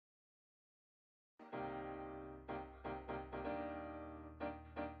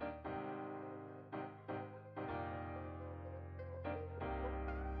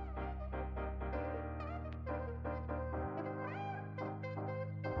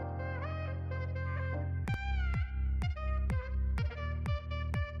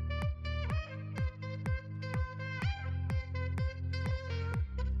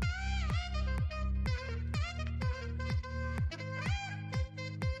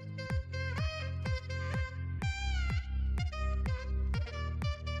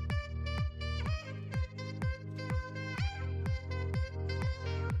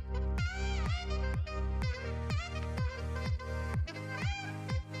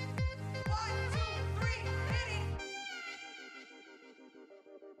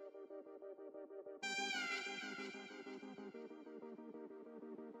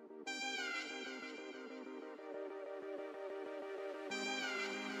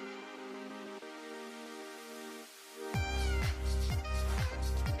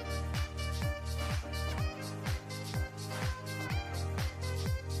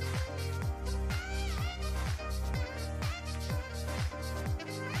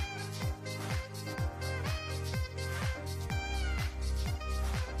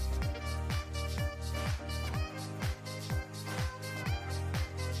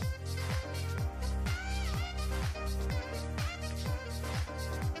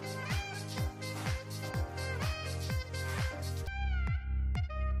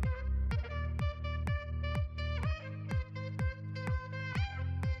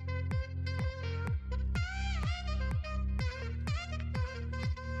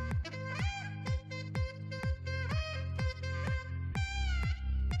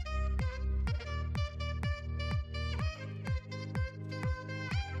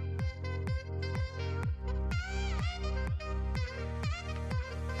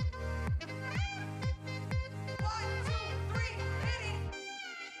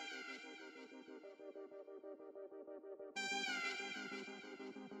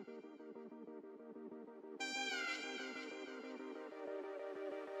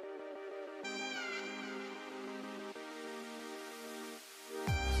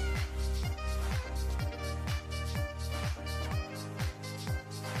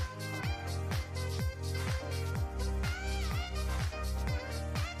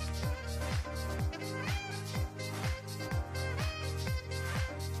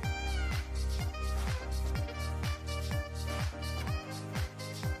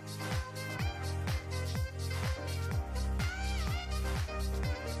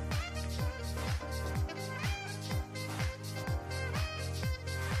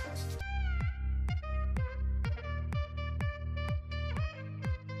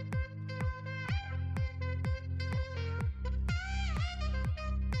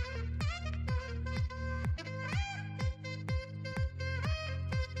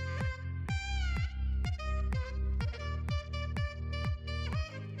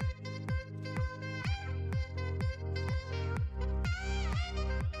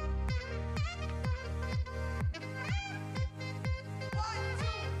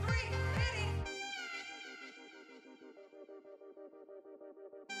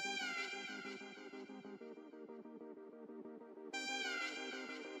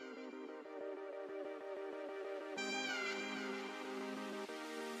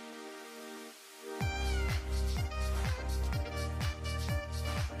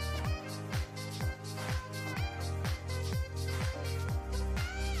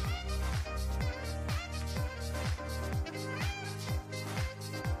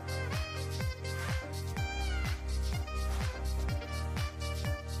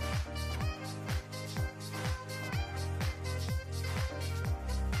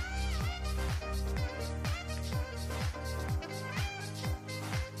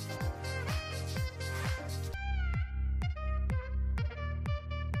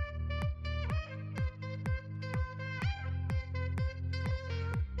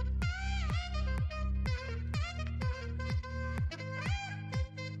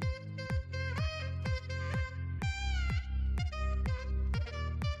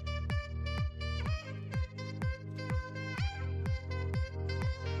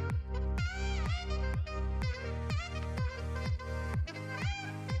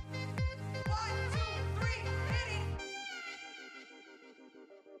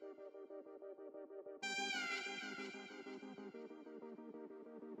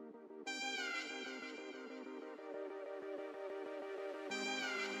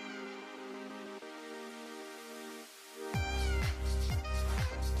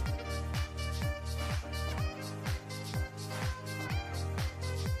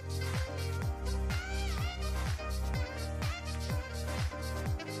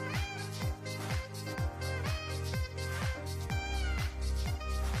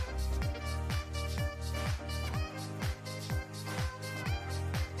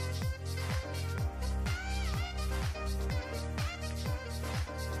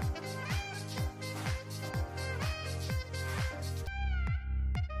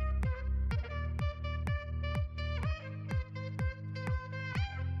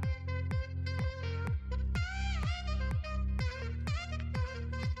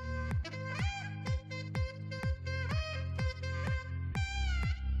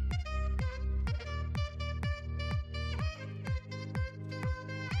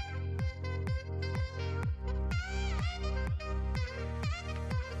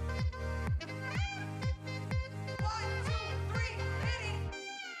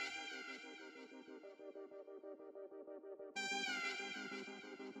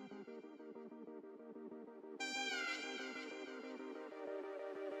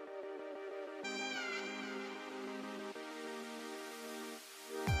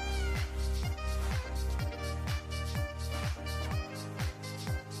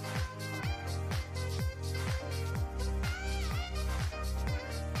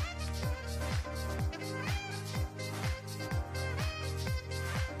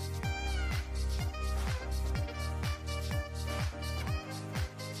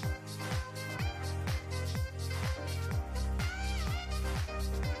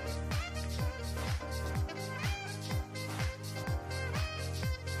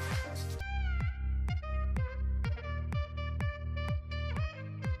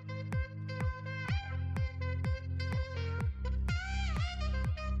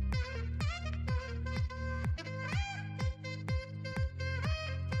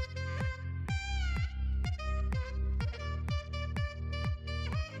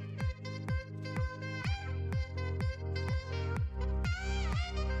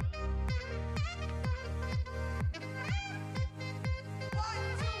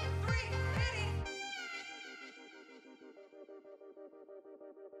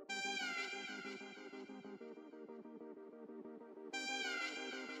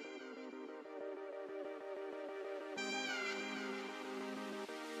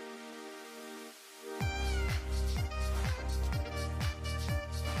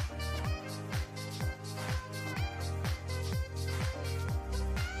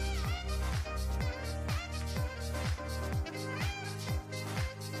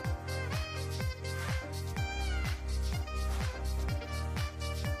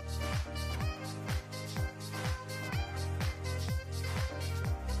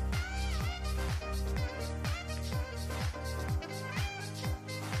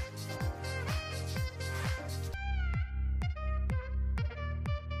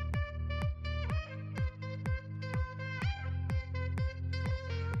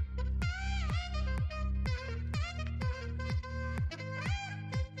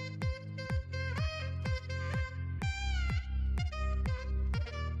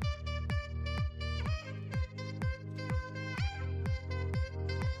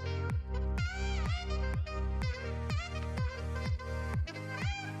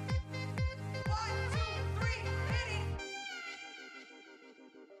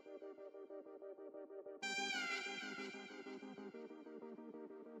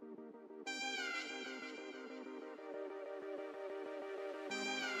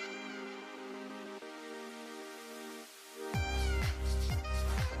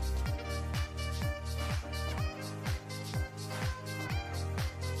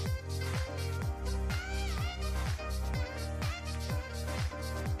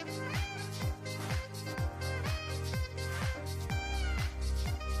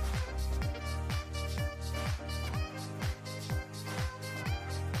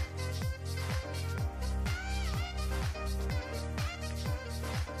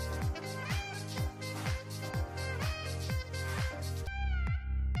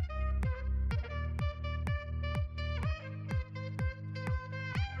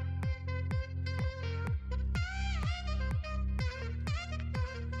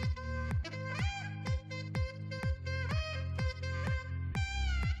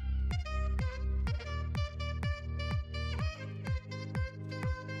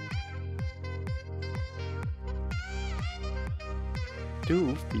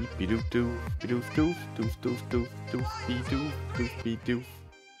doof, beep doof doof, doof doof, doof doof doof, doof be doof, doof be doof.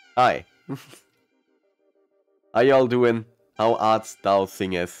 Hi. How y'all doing? How art thou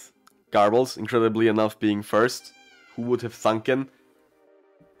singeth? Garbles, incredibly enough, being first. Who would have thunken?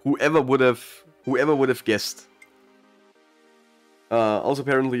 Whoever would have guessed. Also,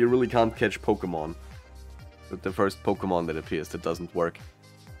 apparently, you really can't catch Pokemon. With the first Pokemon that appears, that doesn't work.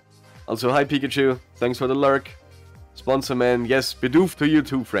 Also, hi Pikachu, thanks for the lurk. Sponsor man, yes, Bidoof to you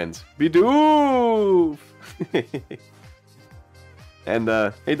too, friends. Bidoof! And,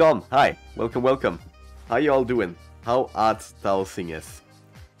 hey Dom, hi, welcome. How you all doing? How art thou singeth?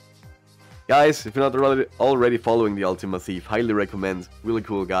 Guys, if you're not already following the Ultima Thief, highly recommend. Really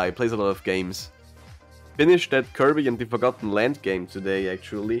cool guy, plays a lot of games. Finished that Kirby and the Forgotten Land game today,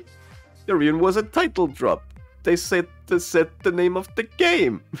 actually. There even was a title drop. They said the name of the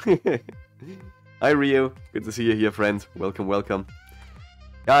game. Hi Ryu, good to see you here, friend. Welcome.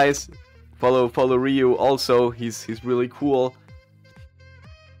 Guys, follow Ryu also. He's really cool.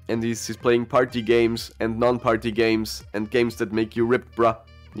 And he's playing party games and non-party games and games that make you ripped, bruh.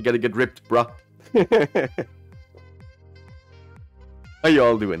 You gotta get ripped, bruh. How you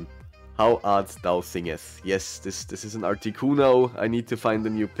all doing? How art thou singeth? Yes, this is an Articuno. I need to find a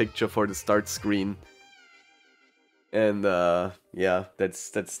new picture for the start screen. And yeah, that's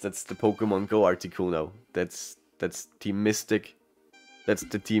the Pokemon Go Articuno. That's Team Mystic. That's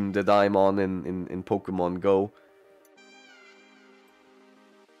the team that I'm on in Pokemon Go.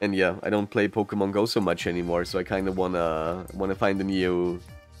 And yeah, I don't play Pokemon Go so much anymore, so I kind of wanna find a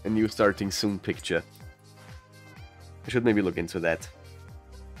new starting soon picture. I should maybe look into that.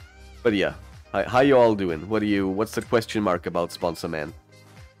 But yeah, how you all doing? What's the question mark about, sponsor man?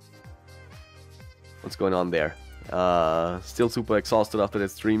 What's going on there? Still super exhausted after that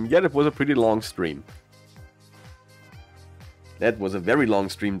stream. Yeah, it was a pretty long stream. That was a very long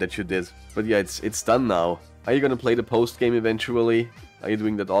stream that you did. But yeah, it's done now. Are you gonna play the post game eventually? Are you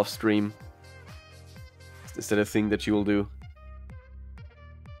doing that off stream? Is that a thing that you will do?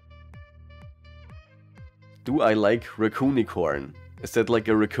 Do I like Raccoonicorn? Is that like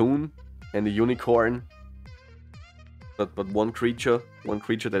a raccoon and a unicorn? But one creature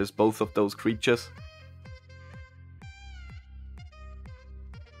that is both of those creatures?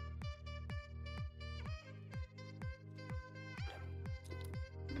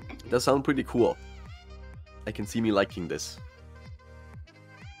 Does sound pretty cool. I can see me liking this.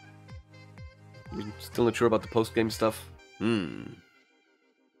 You're still not sure about the post-game stuff?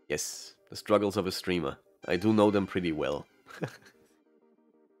 Yes, the struggles of a streamer. I do know them pretty well.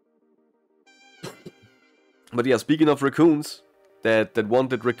 But yeah, speaking of raccoons, that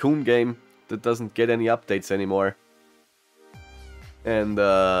wanted raccoon game that doesn't get any updates anymore. And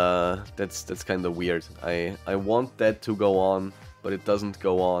that's kind of weird. I want that to go on, but it doesn't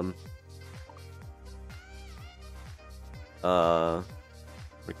go on.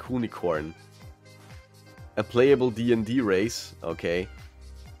 Raccoonicorn. A playable D&D race. Okay.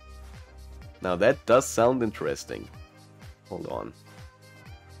 Now that does sound interesting. Hold on.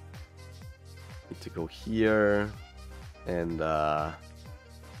 Need to go here. And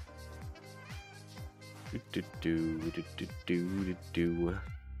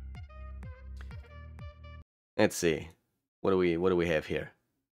Let's see. What do we have here?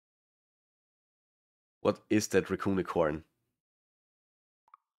 What is that Raccoonicorn?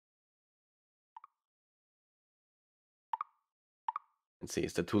 Let's see,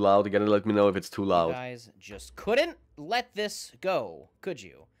 is that too loud? You gotta let me know if it's too loud. You guys just couldn't let this go, could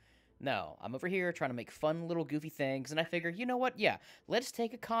you? No, I'm over here trying to make fun little goofy things, and I figured, you know what? Yeah, let's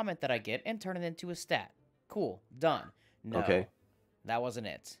take a comment that I get and turn it into a stat. Cool, done. No, okay. That wasn't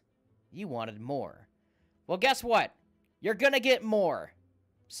it. You wanted more. Well, guess what? You're gonna get more.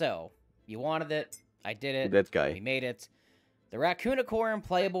 So, you wanted it, I did it, that guy. We made it. The Raccoonicorn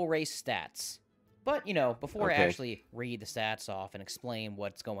playable race stats. But, you know, before I actually read the stats off and explain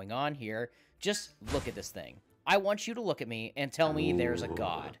what's going on here, just look at this thing. I want you to look at me and tell me there's a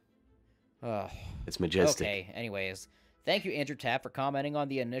god. Ugh. It's majestic. Okay, anyways. Thank you, Andrew Tapp, for commenting on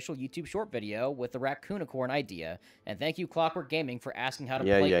the initial YouTube short video with the Raccoonicorn idea. And thank you, Clockwork Gaming, for asking how to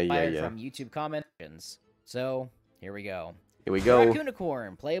play from YouTube comments. So, here we go. Here we go.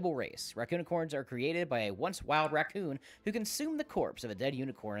 Raccoonicorn, playable race. Raccoonicorns are created by a once wild raccoon who consumed the corpse of a dead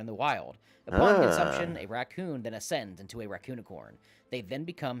unicorn in the wild. Upon consumption, a raccoon then ascends into a raccoonicorn. They then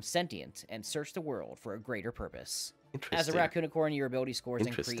become sentient and search the world for a greater purpose. As a Raccoonicorn, your ability scores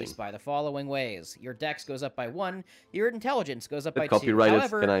increase by the following ways. Your dex goes up by 1, your intelligence goes up by 2.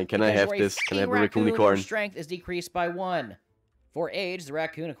 However, can I have this? Can I have a Raccoonicorn? Your strength is decreased by 1. For age, the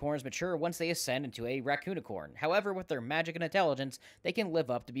raccoonicorns mature once they ascend into a raccoonicorn. However, with their magic and intelligence, they can live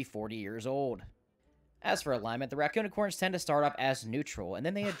up to be 40 years old. As for alignment, the raccoonicorns tend to start off as neutral, and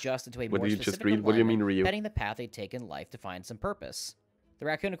then they adjust into a more specific alignment, what do you mean, Ryu? petting the path they take in life to find some purpose. The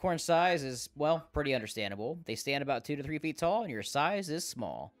raccoonicorn size is, well, pretty understandable. They stand about 2 to 3 feet tall, and your size is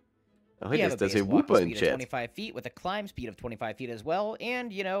small. Oh, You have yes, a there's base a walking Wooper in speed of chat. 25 feet with a climb speed of 25 feet as well,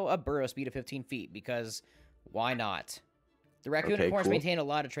 and, you know, a burrow speed of 15 feet, because why not? The raccoonicorns cool. maintain a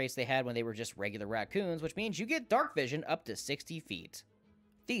lot of traits they had when they were just regular raccoons, which means you get dark vision up to 60 feet.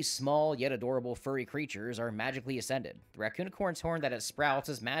 These small yet adorable furry creatures are magically ascended. The raccoonicorn's horn that it sprouts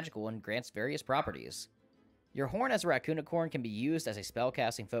is magical and grants various properties. Your horn as a raccoonicorn can be used as a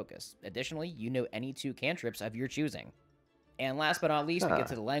spellcasting focus. Additionally, you know any 2 cantrips of your choosing. And last but not least, we get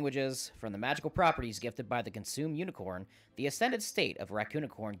to the languages. From the magical properties gifted by the consumed unicorn, the ascended state of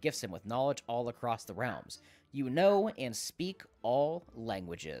raccoonicorn gifts him with knowledge all across the realms. You know and speak all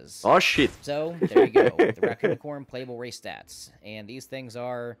languages. Oh shit! So, there you go. The raccoonicorn playable race stats. And these things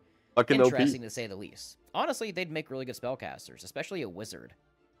are Fucking interesting OP. to say the least. Honestly, they'd make really good spellcasters, especially a wizard.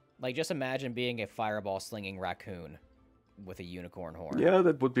 Like, just imagine being a fireball-slinging raccoon with a unicorn horn. Yeah,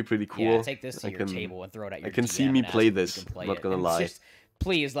 that would be pretty cool. Yeah, take this to your table and throw it at your I can DM see me and ask play if you this, can play not it. gonna And lie. just,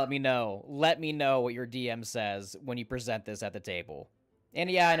 please let me know. Let me know what your DM says when you present this at the table. And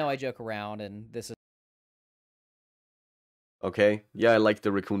yeah, I know I joke around, and this is... Okay, yeah, I like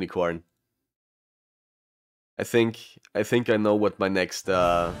the raccoonicorn. I think I know what my next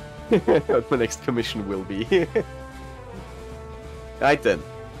what my next commission will be. Right then.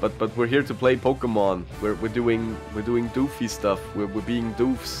 But we're here to play Pokemon. We're doing doofy stuff. We're being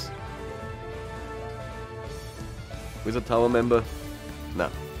doofs. Wizard Tower member? No,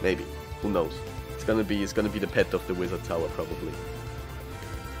 maybe. Who knows? It's gonna be the pet of the Wizard Tower probably.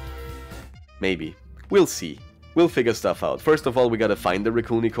 Maybe. We'll see. We'll figure stuff out. First of all, we gotta find the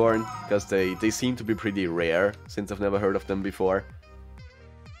raccoonicorn, because they seem to be pretty rare, since I've never heard of them before.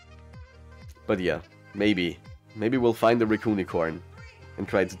 But yeah, maybe we'll find the raccoonicorn and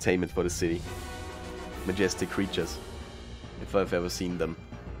try to tame it for the city. Majestic creatures, if I've ever seen them.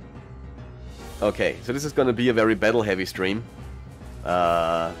 Okay, so this is gonna be a very battle-heavy stream.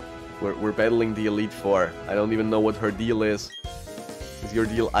 We're battling the Elite Four. I don't even know what her deal is. Is your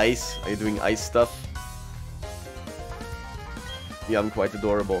deal ice? Are you doing ice stuff? Yeah, I'm quite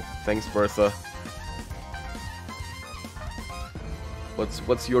adorable. Thanks, Bertha.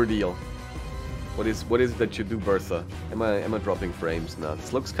 What's your deal? What is it that you do, Bertha? Am I dropping frames now?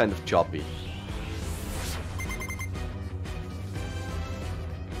 This looks kind of choppy.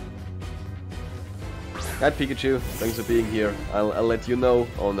 Hi Pikachu, thanks for being here. I'll let you know.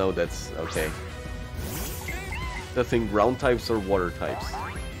 Oh no, that's okay. I think ground types or water types.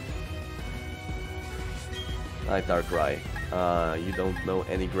 Hi Darkrai. You don't know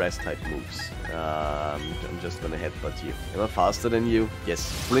any grass type moves. I'm just gonna headbutt you. Am I faster than you?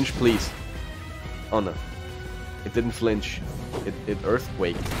 Yes. Flinch, please. Oh no. It didn't flinch. It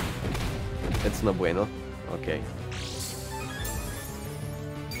earthquaked. It's no bueno. Okay.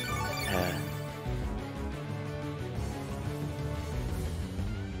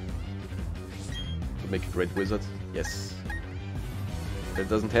 Make a great wizard? Yes. It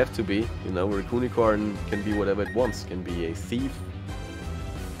doesn't have to be, you know, a Raccoonicorn can be whatever it wants. Can be a thief.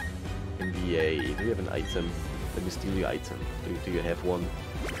 Can be a... Do you have an item? Let me steal your item. Do you have one?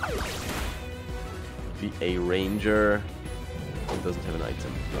 Be a ranger. It doesn't have an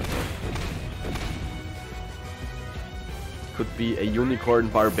item. Okay. Could be a unicorn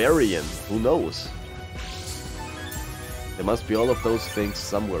barbarian. Who knows? There must be all of those things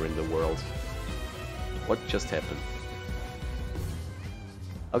somewhere in the world. What just happened?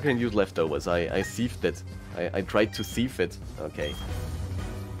 How can I use leftovers? I thieved it. I tried to thief it. Okay.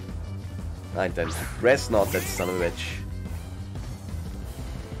 Right then. Grass not that son of a bitch.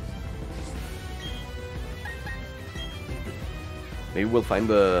 Maybe we'll find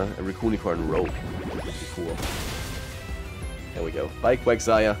a Raccoonicorn rogue. That'd be cool. There we go. Bye,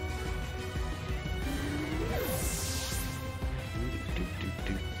 Quagsire.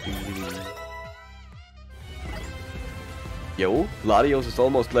 Yo, Latios is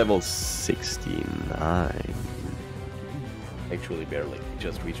almost level 69. Actually, barely.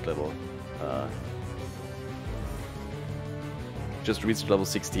 Just reached level... just reached level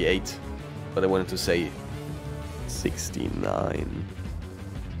 68. But I wanted to say 69.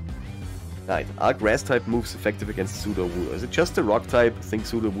 Right, are grass type moves effective against Pseudo Voodoo? Is it just a rock type? I think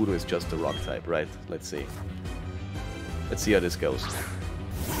Pseudo Voodoo is just a rock type, right? Let's see. Let's see how this goes.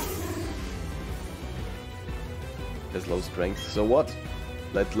 Has low strength. So what?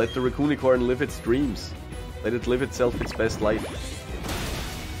 Let the Raccoonicorn live its dreams. Let it live itself its best life.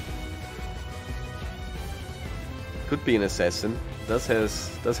 Could be an assassin. Does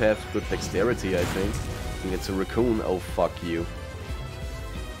have good dexterity, I think. I mean, it's a raccoon. Oh, fuck you.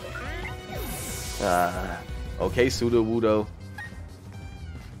 Okay, Pseudo-Wudo.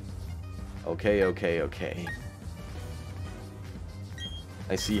 Okay, okay, okay.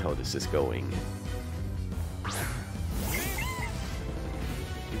 I see how this is going.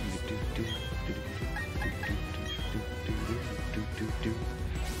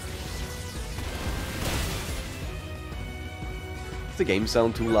 Does the game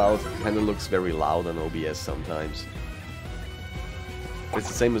sound too loud? Kinda looks very loud on OBS sometimes. It's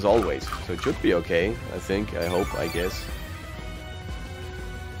the same as always, so it should be okay, I think, I hope, I guess.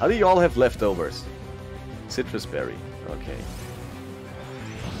 How do you all have leftovers? Citrus berry, okay.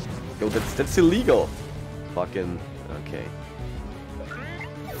 Yo, that's illegal! Fucking, okay.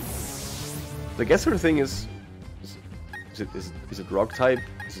 The guesser thing is it rock type?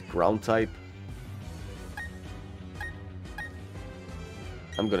 Is it ground type?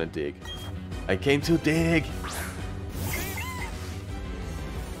 I'm gonna dig. I came to dig!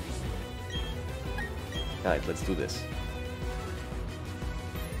 Alright, let's do this.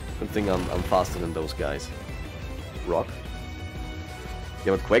 Good thing I'm faster than those guys. Rock?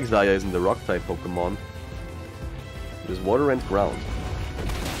 Yeah, but Quagsire isn't the rock type Pokemon. There's water and ground.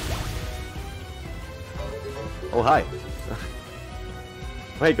 Oh, hi!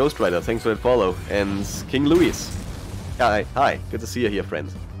 Oh, hey, Ghost Rider, thanks for that follow. And King Louis. Hi, good to see you here,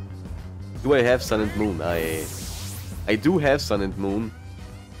 friend. Do I have Sun and Moon? I do have Sun and Moon.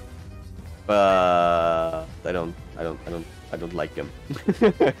 But I don't like them.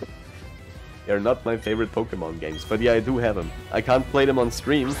 They're not my favorite Pokemon games, but yeah, I do have them. I can't play them on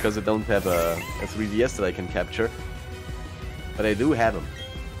stream because I don't have a 3DS that I can capture. But I do have them.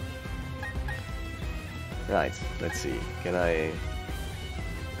 Right, let's see. Can I...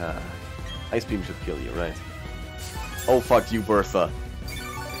 Ice Beam should kill you, right? Oh, fuck you, Bertha.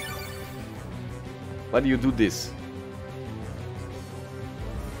 Why do you do this?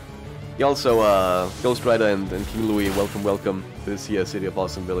 Also, Ghost Rider and King Louis, welcome to this here city of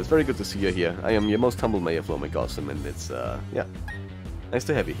Awesomeville. It's very good to see you here. I am your most humble mayor, Flo McAwesome, and it's, yeah, nice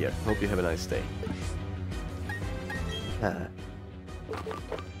to have you here. Hope you have a nice day. I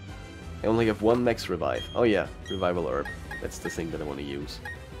only have one max revive. Oh yeah, revival herb. That's the thing that I want to use.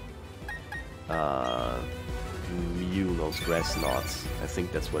 Munos, grass knots. I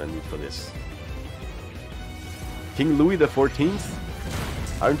think that's what I need for this. King Louis the 14th?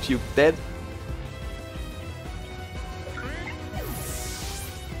 Aren't you dead?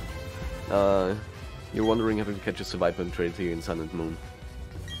 You're wondering how to catch a survivor and trade here in Sun and Moon.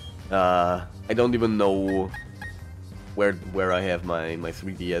 I don't even know where I have my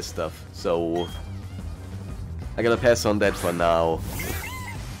 3DS stuff, so I gotta pass on that for now.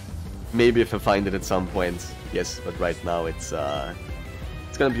 Maybe if I find it at some point, yes, but right now it's gonna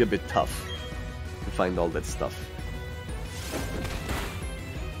be a bit tough to find all that stuff.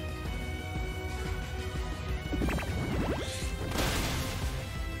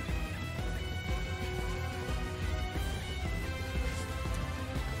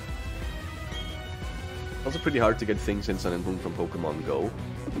 Also pretty hard to get things in Sun and Moon from Pokemon Go.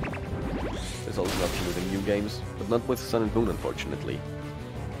 There's also an option with the new games, but not with Sun and Moon, unfortunately.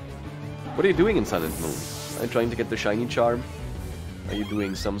 What are you doing in Sun and Moon? Are you trying to get the shiny charm? Are you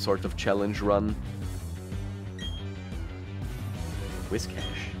doing some sort of challenge run?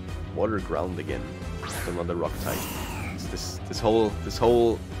 Whiscash. Water ground again. Another rock type. This whole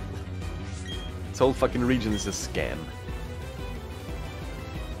fucking region is a scam.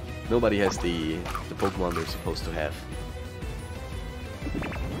 Nobody has the Pokemon they're supposed to have.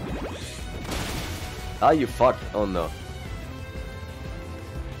 Ah, you fuck! Oh no.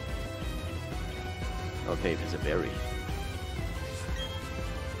 Okay, there's a berry.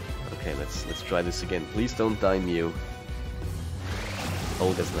 Okay, let's try this again. Please don't die, Mew.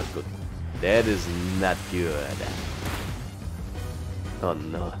 Oh, that's not good. That is not good. Oh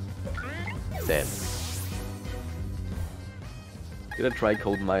no. Dead. Did I try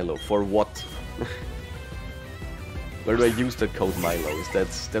Code Milo? For what? Where do I use that Code Milo? Is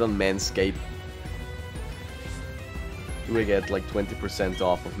that on Manscaped? Do I get like 20%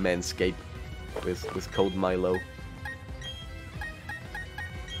 off of Manscaped with Code Milo?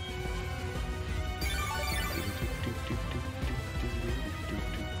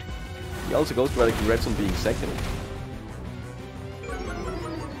 He also goes to congrats on being second.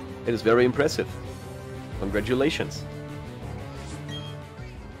 It is very impressive. Congratulations.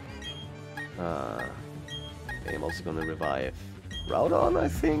 Okay, I'm also gonna revive Groudon, I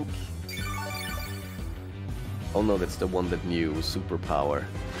think. Oh no, that's the one that knew superpower.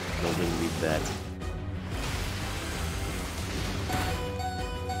 No, didn't need that.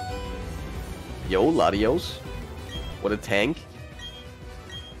 Yo, Latios. What a tank.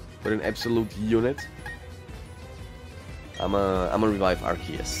 What an absolute unit. I'ma revive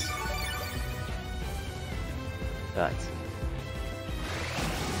Arceus. Right.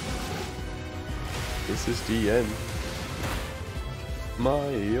 This is the end. My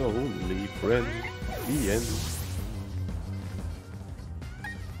only friend. The end.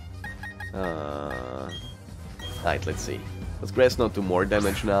 Right, let's see. Does Grass not do more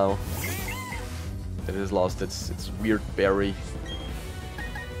damage now? That it has lost its weird berry.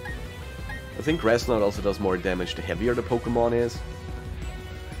 I think Grass Knot also does more damage the heavier the Pokemon is.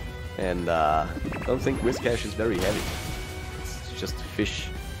 And I don't think Whiscash is very heavy. It's just fish.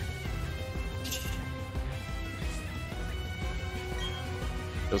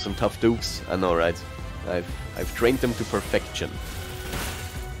 Those some tough dupes. I know, right? I've trained them to perfection.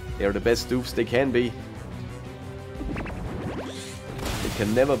 They are the best dupes they can be. They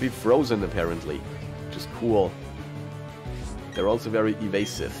can never be frozen, apparently. Which is cool. They're also very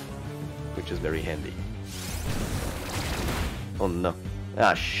evasive, which is very handy. Oh no.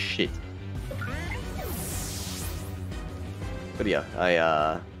 Ah, shit. But yeah,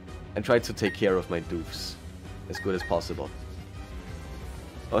 I tried to take care of my dupes as good as possible.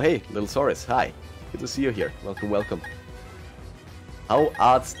 Oh hey, little Saurus, hi. Good to see you here. Welcome, welcome. How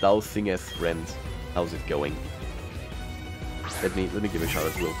art thou singeth, friend? How's it going? Let me give a shout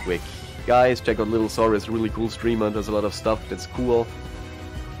out real quick. Guys, check out Little Saurus, really cool streamer, does a lot of stuff that's cool.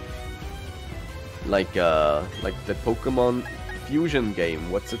 Like that Pokemon Fusion game.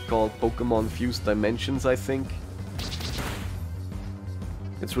 What's it called? Pokemon Fused Dimensions, I think.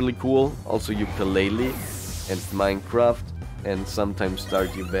 It's really cool. Also Ukulele and Minecraft and sometimes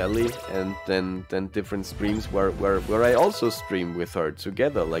Stardew Valley and then different streams where I also stream with her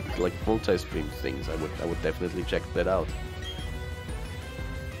together, like multi-stream things. I would definitely check that out.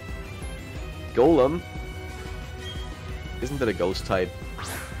 Golem? Isn't that a ghost type?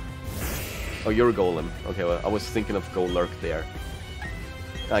 Oh, you're a Golem. Okay, well, I was thinking of Golurk there.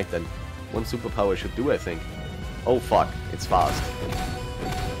 Right then. One superpower should do, I think. Oh fuck, it's fast.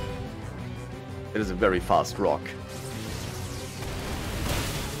 It is a very fast rock.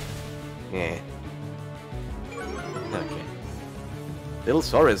 Yeah. Okay. Little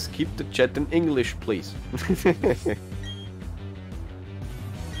Saurus, keep the chat in English, please.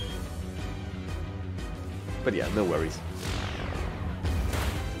 But yeah, no worries.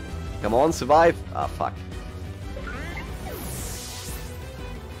 Come on, survive! Ah, fuck.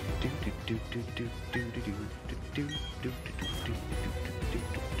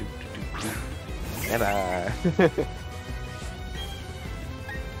 Never!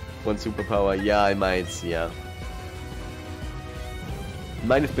 One superpower, yeah, I might, yeah.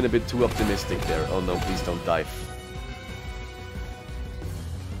 Might have been a bit too optimistic there. Oh no, please don't dive.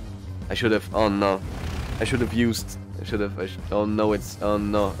 I should have, oh no. I should have used, oh no, oh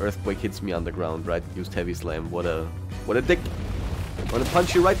no, Earthquake hits me underground, right? Used Heavy Slam, what a dick. I wanna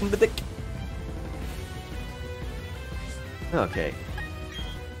punch you right in the dick. Okay.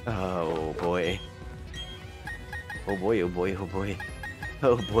 Oh boy. Oh boy, oh boy, oh boy.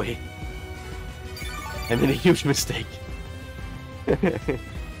 Oh boy. I made a huge mistake.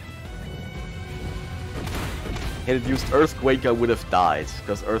 Had it used Earthquake, I would have died,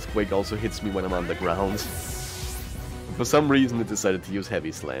 because Earthquake also hits me when I'm underground. For some reason it decided to use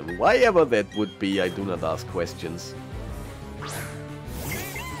Heavy Slam. Why ever that would be, I do not ask questions.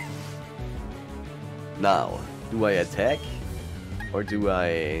 Now, do I attack? Or do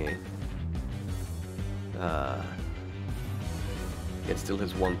I... It still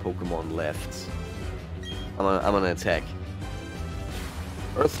has one Pokemon left. I'm gonna attack.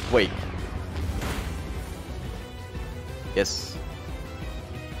 Earthquake. Yes.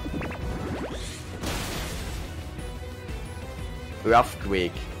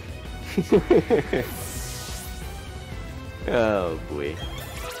 Earthquake. Oh boy.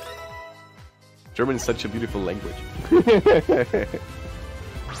 German is such a beautiful language.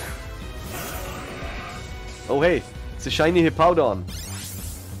 Oh hey, it's a shiny Hippowdon.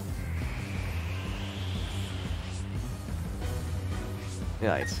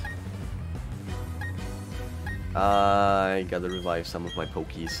 Right. I gotta revive some of my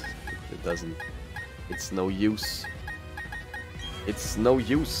Pokies. It doesn't... It's no use. It's no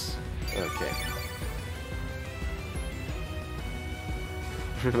use. Okay.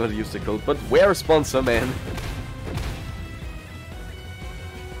 I'm gonna use the code, but where, sponsor, man?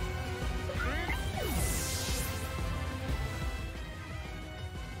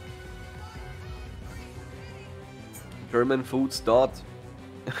 German foods dot.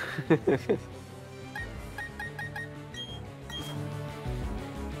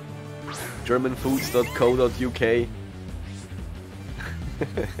 Germanfoods.co.uk.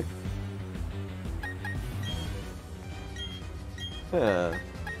 Huh.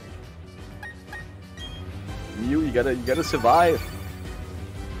 You gotta survive.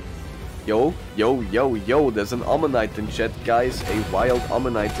 Yo, there's an Ammonite in chat, guys. A wild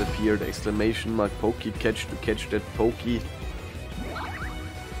Ammonite appeared. Exclamation mark Pokey catch to catch that Pokey.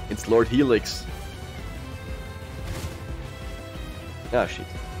 It's Lord Helix. Ah, shit.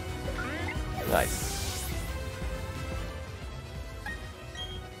 Nice.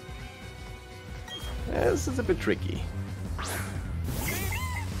 Yeah, this is a bit tricky.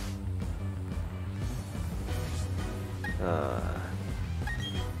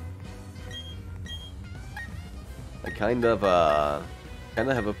 I kind of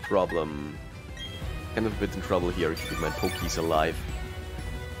have a problem. Kind of a bit in trouble here keeping my Pokies alive.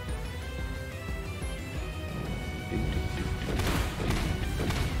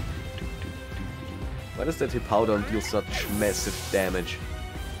 Why does that Hippowdon deal such massive damage?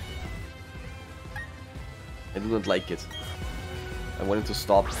 I do not like it. I want it to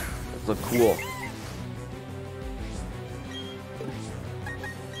stop. That's not cool.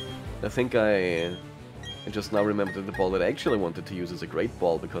 I think I just now remembered that the ball that I actually wanted to use is a great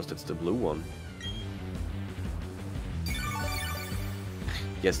ball because that's the blue one.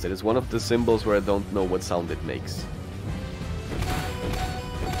 Yes, that is one of the symbols where I don't know what sound it makes.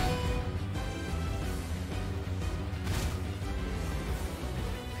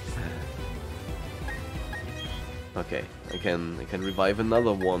 Okay, I can revive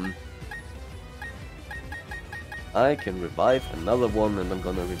another one. I can revive another one, and I'm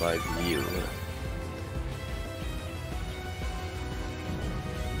gonna revive you.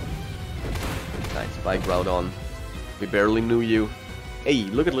 Nice, bike route on. We barely knew you. Hey,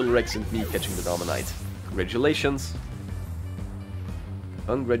 look at little Rex and me catching the Dominite. Congratulations.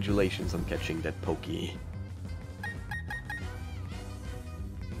 Congratulations on catching that Pokey.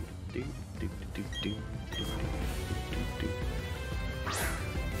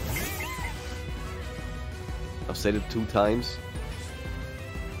 I've said it 2 times.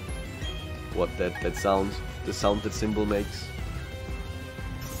 What that sound, the sound that symbol makes.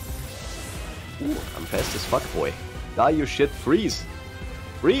 Ooh, I'm fast as fuck, boy. Die, you shit, freeze!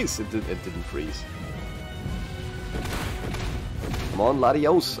 Freeze! It didn't freeze. Come on,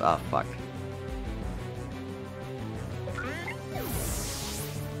 Latios! Ah, fuck.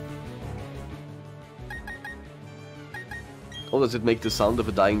 Oh, does it make the sound of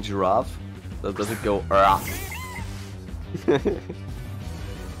a dying giraffe? Does it go... Argh?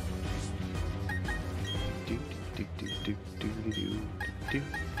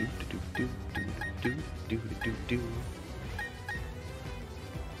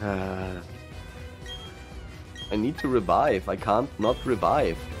 I need to revive. I can't not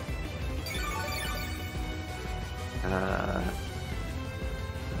revive.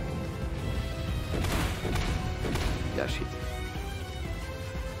 Yeah, shit.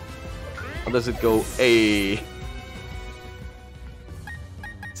 How does it go? A.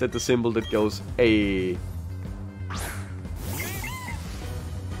 Is that the symbol that goes A?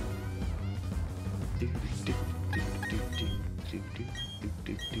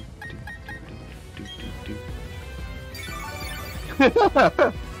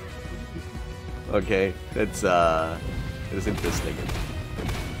 Okay, that's that is interesting.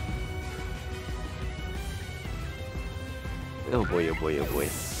 Oh boy, oh boy, oh boy.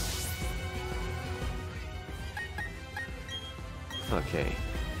 Okay.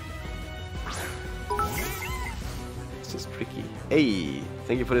 This is tricky. Hey,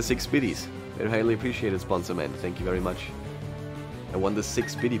 thank you for the 6 biddies. Very highly appreciated, sponsor man. Thank you very much. I won the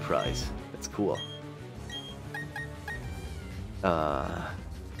 6 biddy prize. That's cool.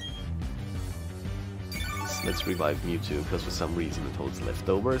 Let's revive Mewtwo, because for some reason it holds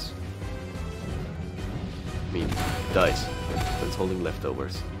leftovers. I mean, it dies, but it's holding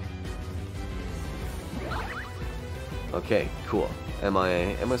leftovers. Okay, cool. Am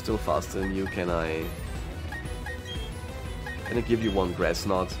I still faster than you? Can I give you 1 grass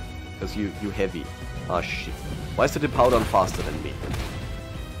knot? Because you heavy. Ah, shit. Why is the Hippowdon faster than me?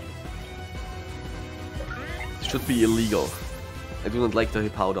 It should be illegal. I do not like the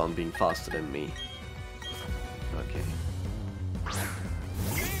Hippowdon being faster than me. Okay.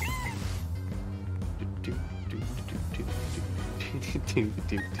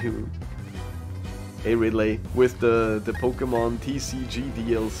 Hey Ridley, with the Pokémon TCG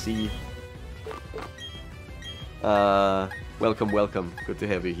DLC. Welcome. Good to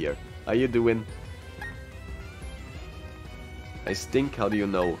have you here. How you doing? I stink? How do you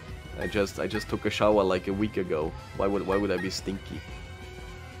know? I just took a shower like a week ago. Why would I be stinky?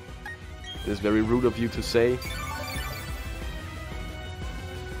 It is very rude of you to say.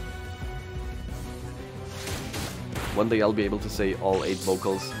 One day I'll be able to say all 8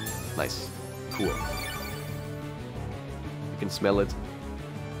 vocals. Nice. Cool. You can smell it.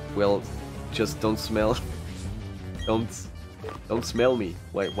 Well, just don't smell. Don't smell me.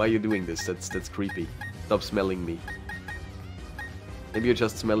 Why are you doing this? That's creepy. Stop smelling me. Maybe you're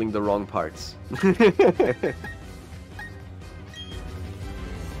just smelling the wrong parts.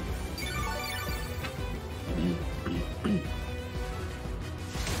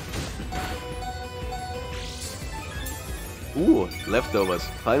 Ooh, leftovers,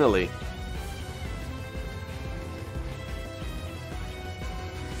 finally.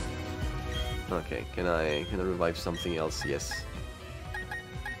 Okay, can I revive something else? Yes.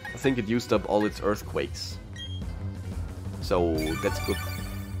 I think it used up all its earthquakes. So that's good.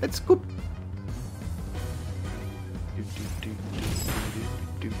 That's good.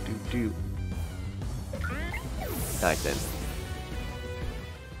 Alright then.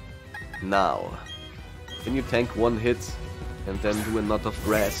 Now, can you tank one hit and then do a knot of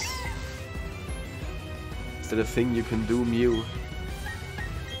grass? Is that a thing you can do, Mew?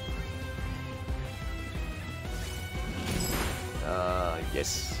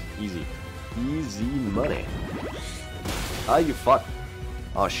 Yes. Easy. Easy money. Ah, you fuck.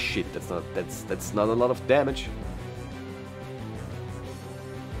 Oh shit, that's not a lot of damage.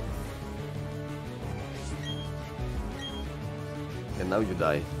 And now you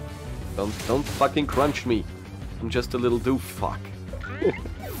die. Don't fucking crunch me. I'm just a little doof fuck.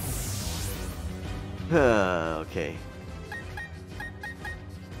 Okay.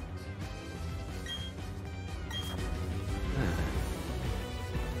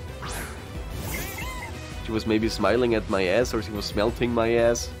 She was maybe smiling at my ass, or she was smelting my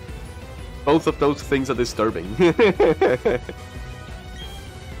ass. Both of those things are disturbing. But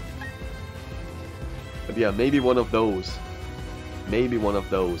yeah, maybe one of those. Maybe one of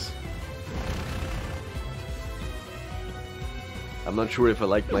those. I'm not sure if I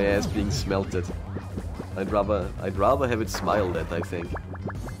like my ass being smelted. I'd rather have it smiled at, I think.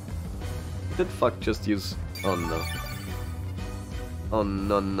 Did fuck just use... Oh no. Oh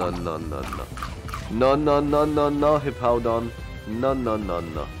no no no no no. No no no no no, Hippowdon. No no no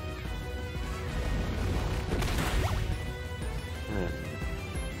no.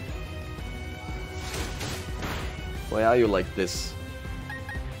 Why are you like this?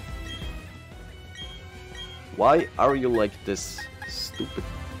 Why are you like this? Stupid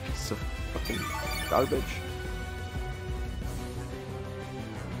piece of fucking garbage.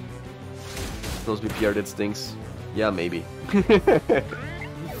 Supposed to be PR that stinks. Yeah, maybe.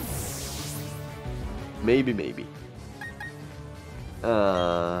 Maybe.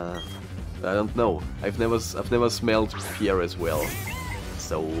 I don't know. I've never smelled Pierre as well.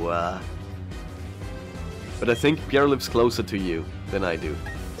 So but I think Pierre lives closer to you than I do.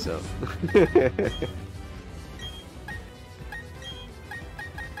 So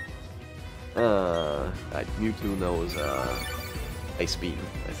right, Mewtwo knows Ice Beam.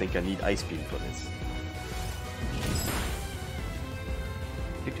 I think I need Ice Beam for this.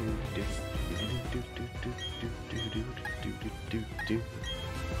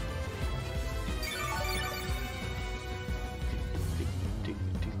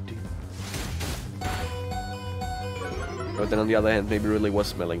 But then on the other hand, maybe really was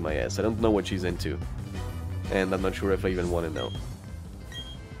smelling my ass. I don't know what she's into. And I'm not sure if I even want to know.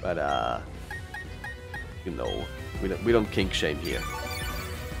 But you know, we don't kink shame here.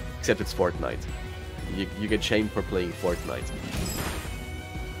 Except it's Fortnite. You get shamed for playing Fortnite.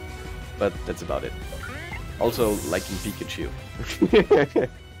 But that's about it. Also, liking Pikachu.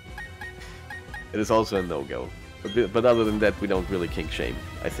 It is also a no-go. But other than that, we don't really kink shame,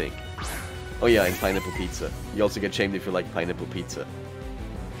 I think. Oh yeah, and pineapple pizza. You also get shamed if you like pineapple pizza.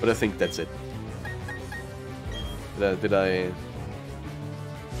 But I think that's it. Did I...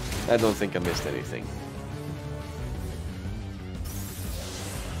 I don't think I missed anything.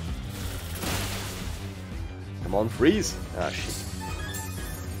 Come on, freeze! Ah, shit.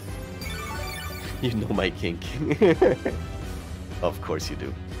 You know my kink. Of course you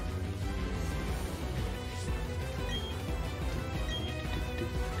do.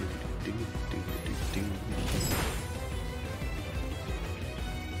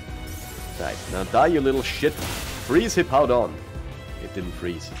 Right, now die, you little shit. Freeze Hippowdon. It didn't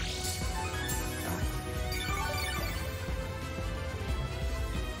freeze.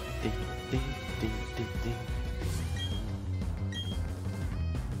 Ding, ding, ding, ding, ding.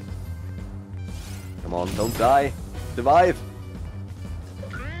 Come on, don't die. Survive.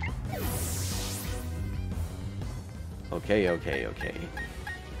 Okay, okay, okay.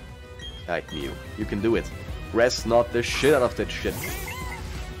 Alright, Mew. You can do it. Press not the shit out of that shit.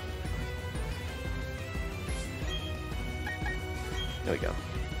 There we go.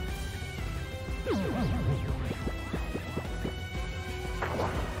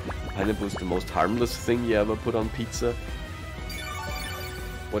 Pineapple is the most harmless thing you ever put on pizza.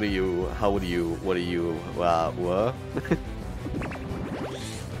 What are you, what are you, what?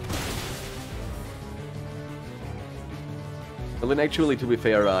 Well then actually, to be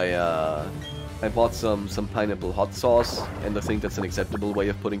fair, I bought some pineapple hot sauce, and I think that's an acceptable way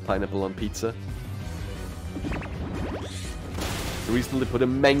of putting pineapple on pizza. I recently put a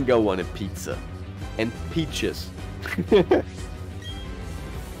mango on a pizza. And peaches.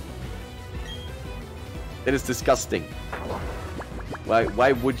 That is disgusting.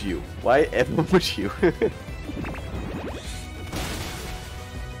 Why would you? Why ever would you?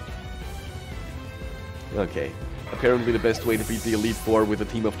 Okay. Apparently the best way to beat the Elite Four with a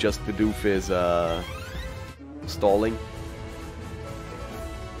team of just Bidoof is, stalling.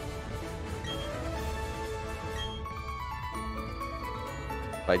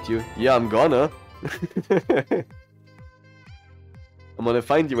 Fight you? Yeah, I'm gonna. I'm gonna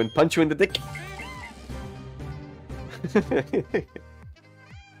find you and punch you in the dick.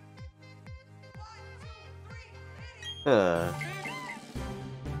 There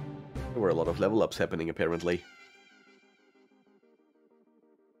were a lot of level ups happening apparently.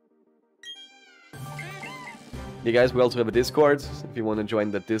 Hey guys, we also have a Discord. If you want to join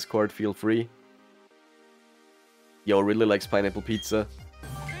that Discord, feel free. Yo really likes pineapple pizza.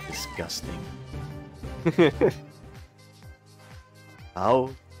 Disgusting. How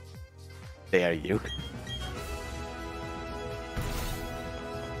dare you?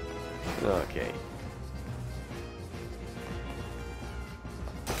 Okay.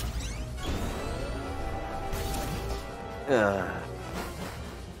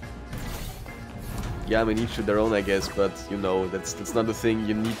 Yeah, I mean, each to their own, I guess, but you know, that's not a thing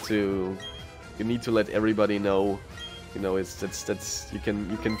you need to let everybody know. You know, that's you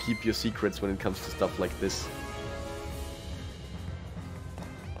can keep your secrets when it comes to stuff like this.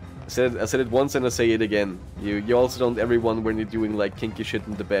 I said it once and I say it again. You also don't everyone when you're doing like kinky shit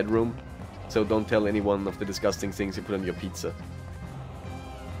in the bedroom, so don't tell anyone of the disgusting things you put on your pizza.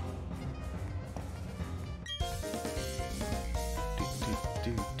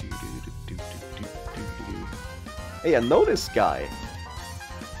 Hey, I know this guy.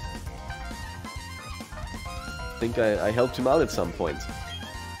 I think I helped him out at some point.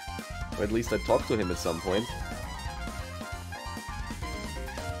 Or at least I talked to him at some point.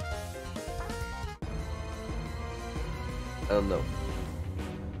 I don't know.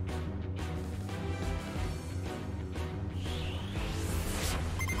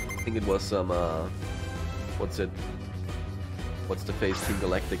 I think it was some, what's it? What's the face Team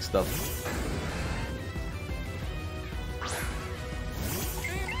Galactic stuff?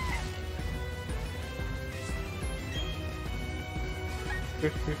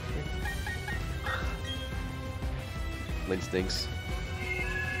 Link stinks.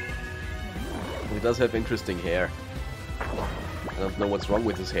 He does have interesting hair. I don't know what's wrong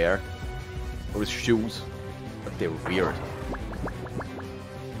with his hair. Or his shoes. But they're weird.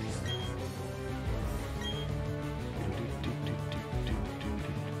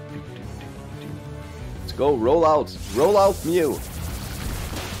 Let's go, roll out! Roll out, Mew!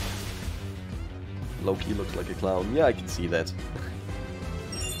 Loki looks like a clown. Yeah, I can see that.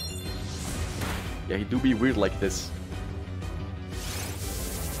 Yeah, he do be weird like this.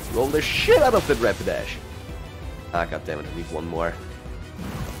 Roll the shit out of that Rapidash! Ah, goddammit, I need one more.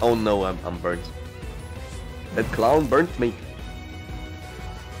 Oh no, I'm burnt. That clown burnt me.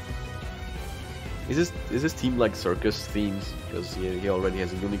 Is this team like circus themes? Because he already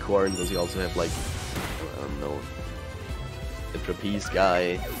has a unicorn. Does he also have like, I don't know, a trapeze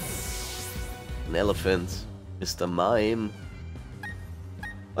guy, an elephant, Mr. Mime?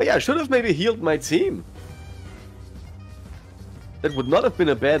 Oh yeah, I should have maybe healed my team. That would not have been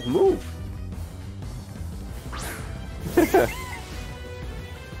a bad move.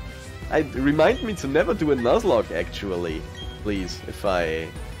 Remind me to never do a Nuzlocke, actually. Please, if I...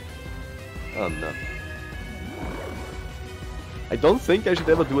 Oh no. I don't think I should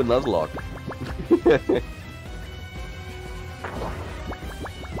ever do a Nuzlocke.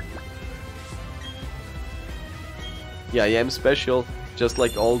 Yeah, I am special. Just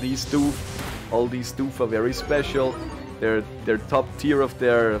like all these doof. All these doof are very special. They're top tier of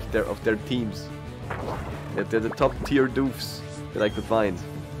their teams. They're the top tier doofs that I could find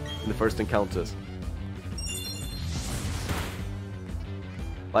in the first encounters.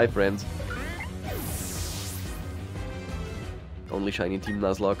 Bye, friends. Only shiny Team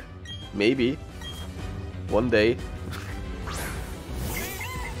Nuzlocke. Maybe. One day.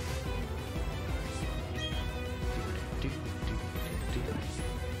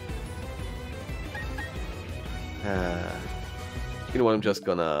 You know what, I'm just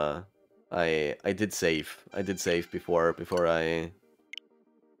gonna... I did save. I did save before I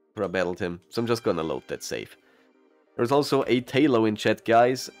battled him. So I'm just gonna load that save. There's also a Tailo in chat,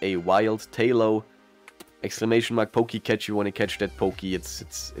 guys. A wild Tailo. Exclamation mark Pokey catch. You want to catch that Pokey. It's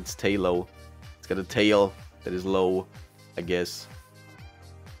Tailo. It's got a tail that is low, I guess.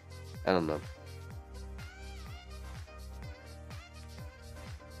 I don't know.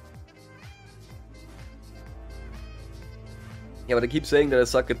 Yeah, but I keep saying that I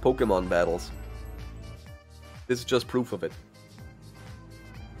suck at Pokemon battles. This is just proof of it.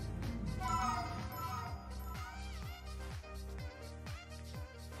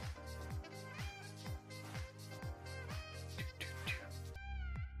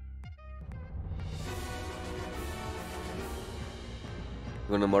 You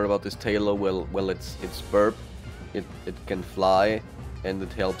wanna know more about this Tailo? Well, it's burp. It can fly, and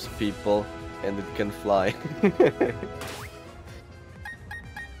it helps people, and it can fly.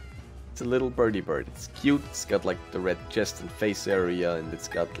 It's a little birdie bird. It's cute. It's got like the red chest and face area, and it's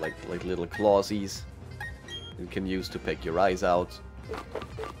got like little clawsies you can use to peck your eyes out.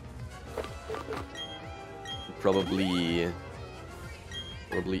 It probably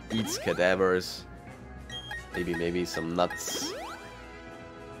eats cadavers. Maybe some nuts.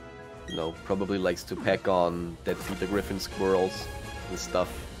 You know, probably likes to peck on dead Peter Griffin squirrels and stuff.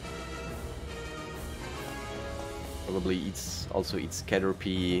 Probably also eats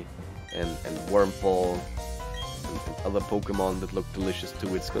Caterpie and Wurmple and other Pokemon that look delicious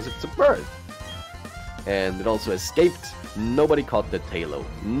to it, because it's a bird. And it also escaped. Nobody caught that Tailo.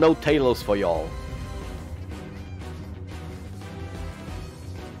 No Talos for y'all.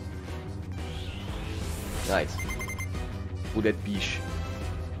 Nice. Ooh, that biche.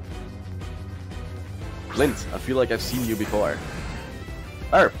 Clint, I feel like I've seen you before.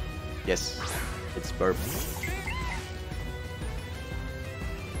 Burp! Yes, it's Burp.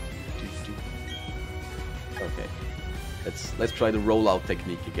 Okay. Let's try the rollout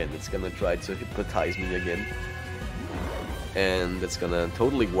technique again. It's gonna try to hypnotize me again. And it's gonna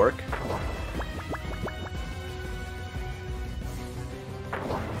totally work.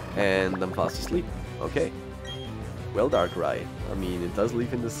 And I'm fast asleep. Okay. Well, Darkrai. I mean, it does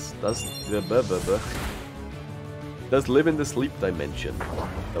live in this... does live in the sleep dimension.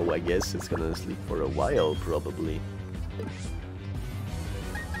 Though I guess it's gonna sleep for a while, probably.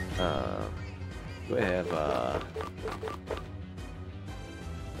 Do I have,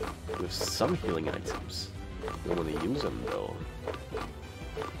 with some healing items. I don't want to use them, though.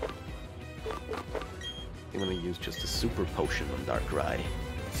 I'm gonna use just a super potion on Darkrai.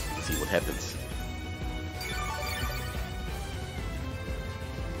 See what happens.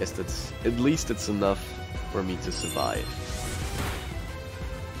 Guess that's... at least it's enough for me to survive.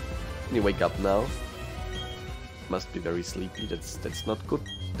 Can you wake up now? Must be very sleepy. That's not good.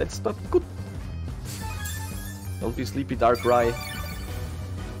 That's not good. Don't be sleepy, Darkrai.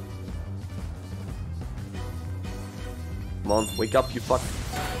 Come on, wake up, you fuck.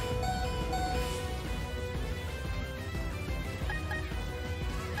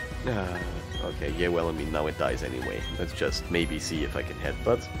 Okay, yeah, well, I mean, now it dies anyway. Let's just maybe see if I can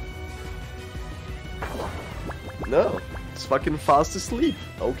headbutt. No, it's fucking fast asleep.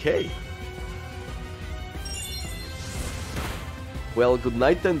 Okay. Well, good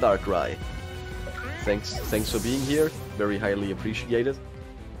night then, Darkrai. Thanks for being here. Very highly appreciated.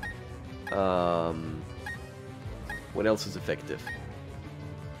 What else is effective?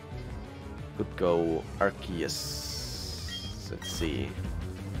 Could go Arceus. Let's see.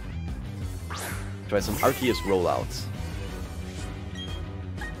 Try some Arceus rollouts.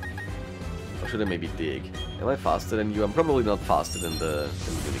 Or should I maybe dig? Am I faster than you? I'm probably not faster than the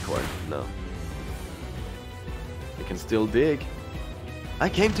unicorn. No. I can still dig. I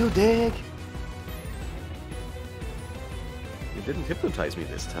came to dig! It didn't hypnotize me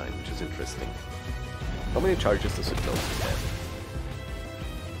this time, which is interesting. How many charges does hypnosis have?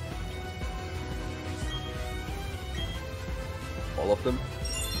 All of them?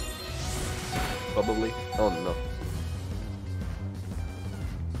 Probably. Oh no.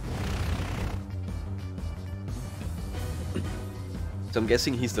 So I'm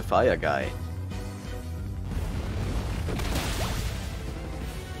guessing he's the fire guy.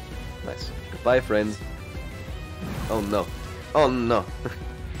 Nice. Goodbye, friends. Oh no. Oh no.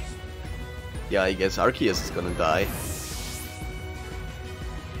 Yeah, I guess Arceus is gonna die.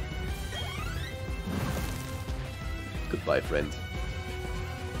 Goodbye, friend.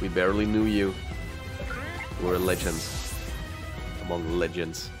 We barely knew you. We're legends. Among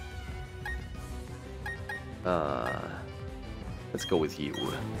legends. Let's go with you.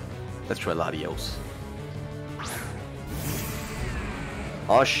 Let's try Latios.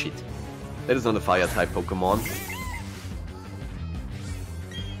 Oh shit. That is not a fire type Pokemon.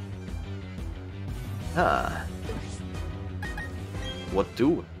 Ah. What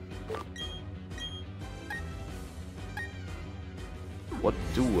do? What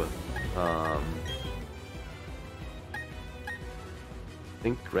do? I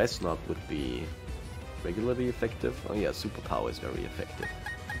think Grass Knot would be regularly effective. Oh yeah, Superpower is very effective.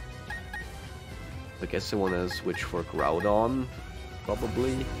 I guess I want to switch for Groudon,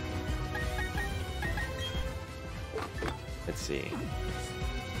 probably. Let's see.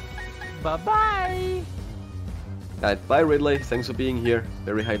 Bye-bye! Alright, bye Ridley, thanks for being here.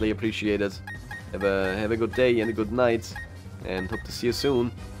 Very highly appreciated. Have a good day and a good night. And hope to see you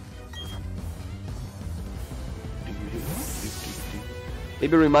soon.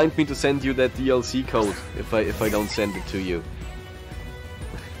 Maybe remind me to send you that DLC code if I don't send it to you.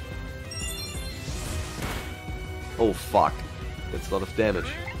 Oh fuck. That's a lot of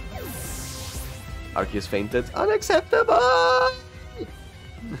damage. Arceus fainted. Unacceptable!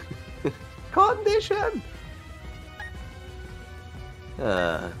 Condition!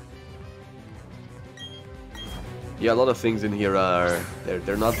 Yeah, a lot of things in here are...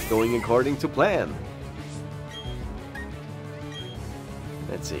 They're not going according to plan.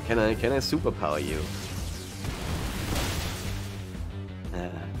 Let's see, can I superpower you?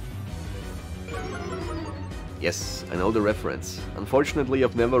 Yes, I know the reference. Unfortunately,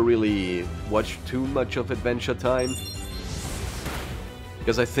 I've never really watched too much of Adventure Time.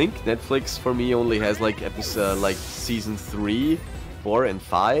 Because I think Netflix for me only has like episode, like season 3, 4 and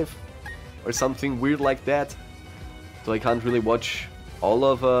 5 or something weird like that. So I can't really watch all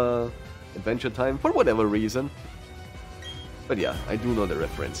of Adventure Time for whatever reason. But yeah, I do know the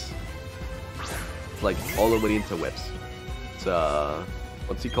reference. It's like all over the interwebs. It's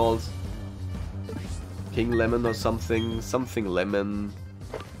what's he called? King Lemon or something? Something Lemon.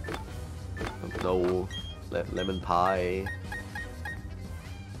 Don't know. Lemon Pie.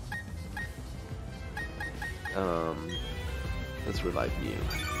 Let's revive Mew.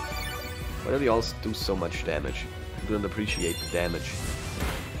 Why do they all do so much damage? I don't appreciate the damage.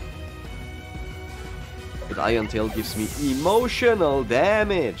 But Iron Tail gives me emotional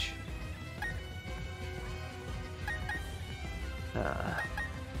damage!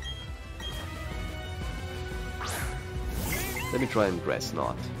 Let me try and Grass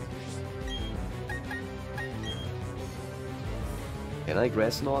Knot. Can I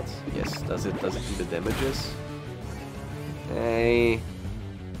Grass Knot? Yes. Does it do the damages? Hey.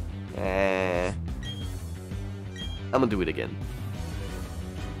 I'm gonna do it again.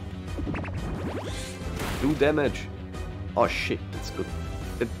 Do damage. Oh shit, that's good.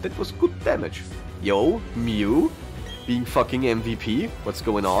 That was good damage. Yo, Mew, being fucking MVP. What's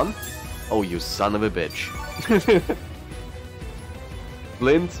going on? Oh, you son of a bitch.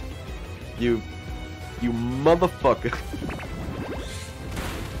 Flint, you motherfucker.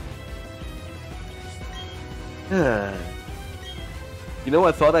 You know,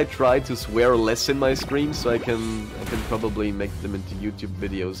 I thought I'd try to swear less in my streams, so I can probably make them into YouTube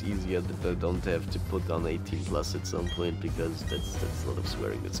videos easier, that I don't have to put on 18+ at some point, because that's a lot of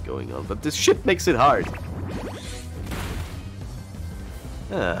swearing that's going on. But this shit makes it hard.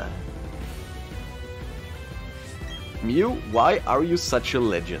 Mew, why are you such a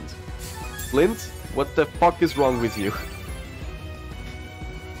legend? Flint, what the fuck is wrong with you?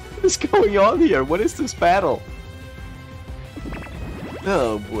 What is going on here? What is this battle?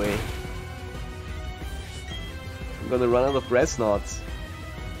 Oh boy. I'm gonna run out of Grass Knots.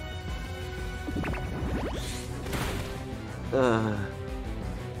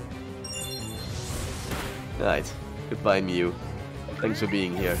 Alright. Goodbye, Mew. Thanks for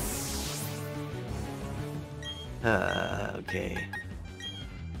being here. Okay.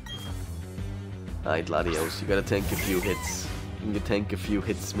 Alright, Latios, you gotta tank a few hits. You can tank a few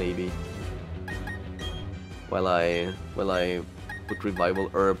hits, maybe. While I put Revival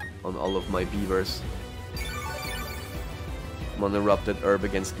Herb on all of my beavers. I'm gonna rub that herb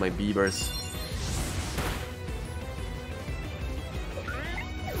against my beavers.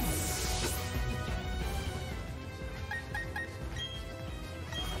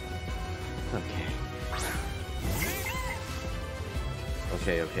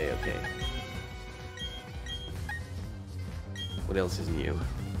 Okay. What else is new?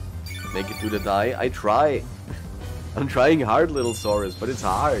 Make it through the die? I try. I'm trying hard, little Saurus, but it's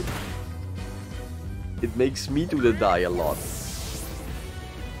hard. it makes me do the die a lot.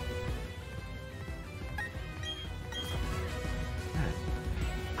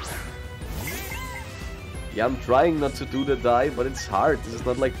 Yeah, I'm trying not to do the die, but it's hard. This is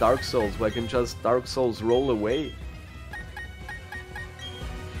not like Dark Souls, where I can just Dark Souls roll away.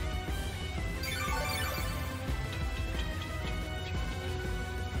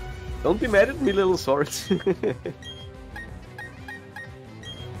 Don't be mad at me, little swords.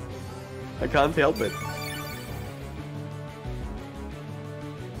 I can't help it.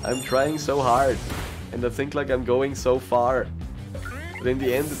 I'm trying so hard, and I think like I'm going so far. But in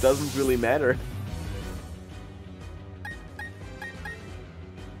the end, it doesn't really matter.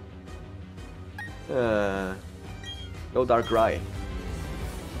 No Dark Rye.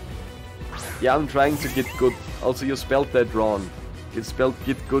 Yeah, I'm trying to get good. Also, you spelled that wrong. You spelled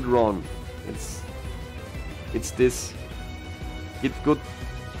get good wrong. It's this. Get good.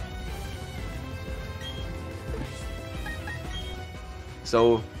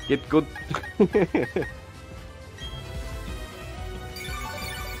 So, get good.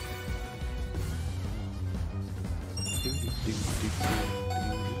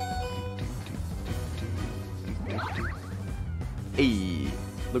 Hey,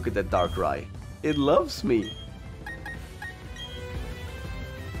 look at that Dark Rye. It loves me.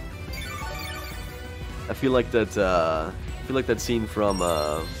 I feel like that scene from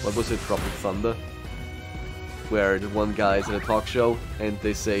what was it, Tropic Thunder, where the one guy's at a talk show and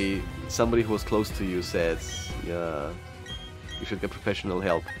they say somebody who was close to you says, yeah, you should get professional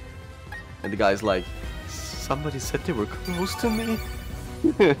help, and the guy's like, somebody said they were close to me.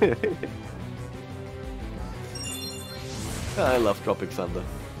 I love Tropic Thunder.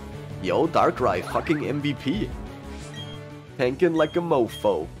 Yo, Darkrai, fucking MVP. Tanking like a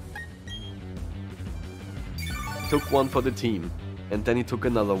mofo. Took one for the team, and then he took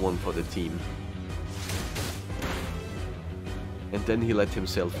another one for the team. And then he let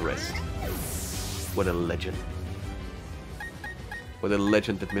himself rest. What a legend. What a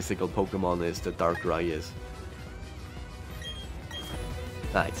legend that mythical Pokemon is, that Darkrai is.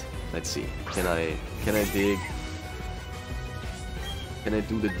 Right, let's see. Can I dig? Can I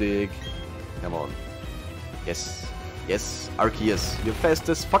do the dig? Come on. Yes. Yes, Arceus, you're fast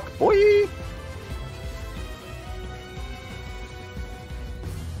as fuck, boy!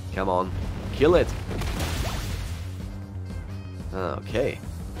 Come on. Kill it! Okay.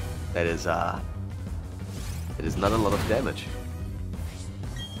 That is not a lot of damage.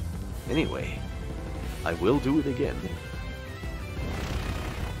 Anyway, I will do it again.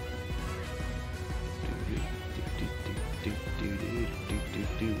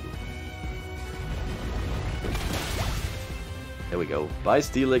 There we go. Bye,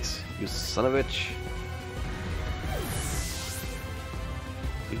 Steelix, you son of a bitch.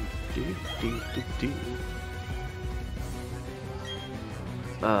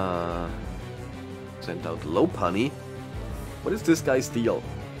 Sent out Lopunny. What is this guy's deal?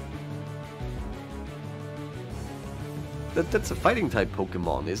 That's a fighting type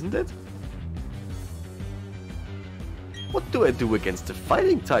Pokemon, isn't it? What do I do against a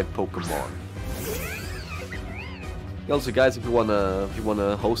fighting type Pokemon? Also, guys, if you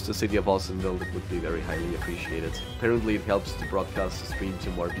wanna host the City of Awesomeville, that would be very highly appreciated. Apparently, it helps to broadcast the stream to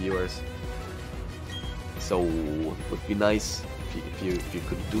more viewers. So, it would be nice if you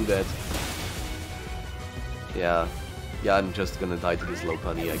could do that. Yeah, I'm just gonna die to this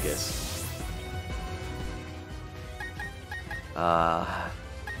Lopunny, I guess.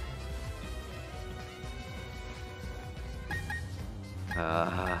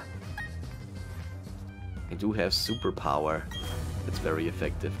 I do have superpower. It's very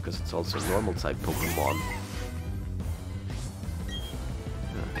effective because it's also a normal type Pokemon.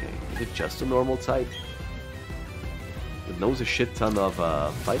 Okay, is it just a normal type? It knows a shit ton of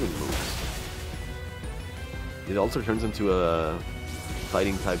fighting moves. It also turns into a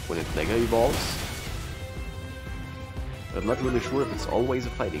fighting type when it Mega Evolves. But I'm not really sure if it's always a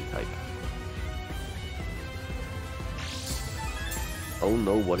fighting type. Oh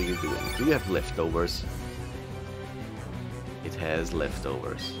no, what are you doing? Do you have leftovers? It has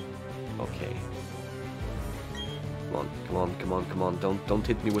leftovers. Okay. Come on, come on, come on, come on. Don't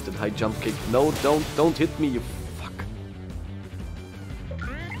hit me with that high jump kick. No, don't hit me, you fuck.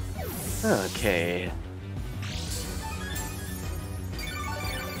 Okay.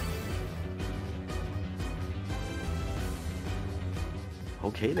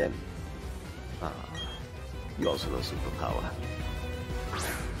 Okay then. You also know superpower.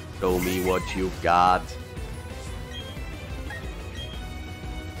 Show me what you've got.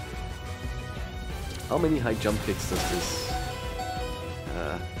 How many high jump kicks does this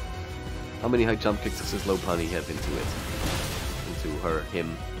How many high jump kicks does this Lopunny have into it? Into her,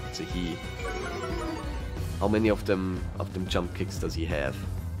 him, it's a he. How many of them jump kicks does he have?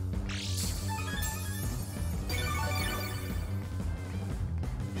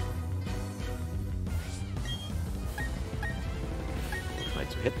 I'll try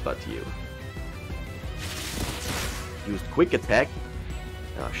to headbutt you. Used quick attack.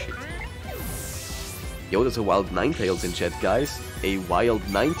 Oh shit. Yo, there's a wild Ninetales in chat, guys. A wild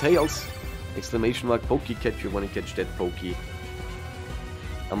Ninetales! Exclamation mark Pokecatcher when I catch that Poke.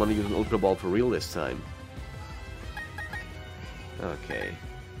 I'm gonna use an Ultra Ball for real this time. Okay.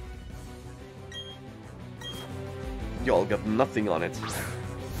 Y'all got nothing on it.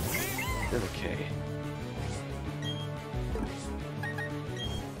 Okay.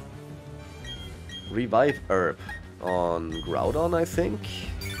 Revive Herb on Groudon, I think.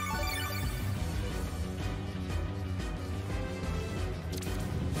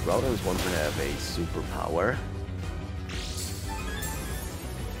 Groudon is one to have a superpower.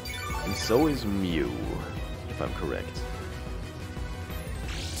 And so is Mew, if I'm correct.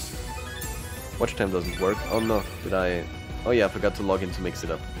 Watch time doesn't work. Oh no, did I... Oh yeah, I forgot to log in to mix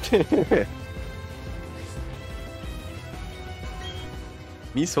it up.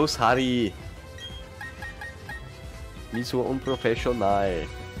 Mi so sorry. Mi so unprofessional.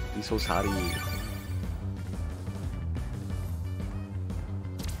 Mi so sorry.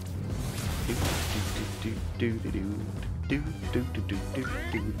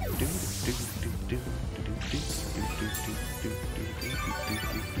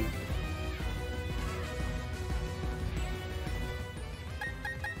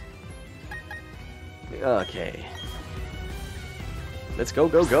 Okay. Let's go,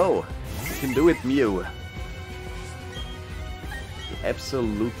 go, go! You can do it, Mew! The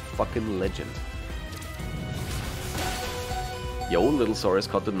absolute fucking legend. Yo, little Saurus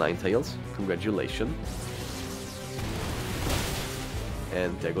caught the Ninetales. Congratulations.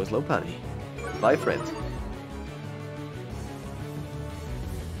 And there goes Lopunny. Bye, friend.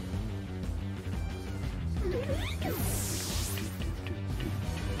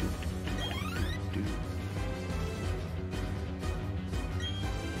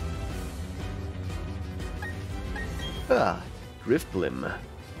 Ah, Driftblim.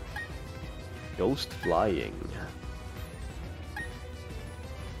 Ghost Flying.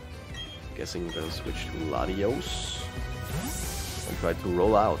 Guessing we're gonna switch to Latios. And try to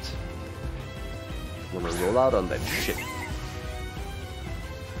roll out. I'm gonna roll out on that shit.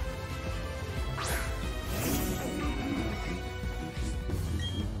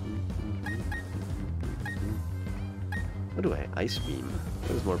 What do I... Ice Beam?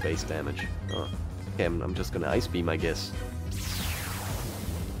 What is more base damage? Oh. Okay, I'm just gonna Ice Beam, I guess.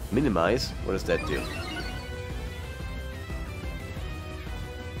 Minimize? What does that do?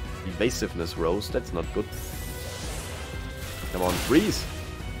 Evasiveness rose, that's not good. Come on, freeze!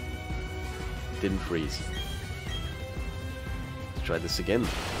 Didn't freeze. Let's try this again.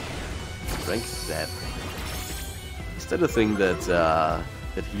 Strength Zap. Is that a thing that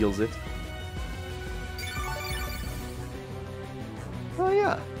that heals it? Oh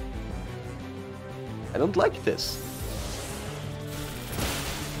yeah. I don't like this.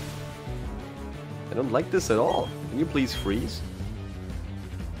 I don't like this at all. Can you please freeze?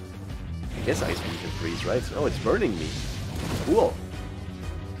 I guess Ice Beam can freeze, right? Oh, it's burning me. Cool.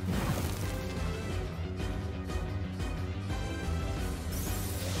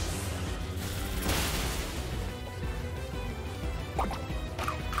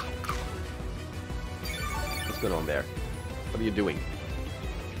 What's going on there? What are you doing?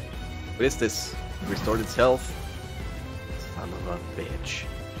 What is this? Restored itself? Son of a bitch.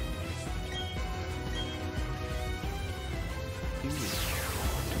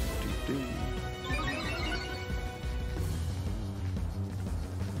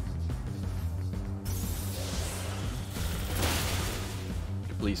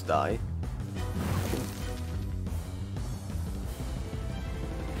 Please die.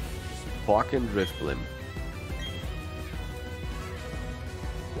 Bark and Driftblim.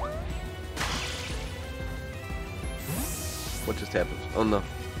 What just happened? Oh no.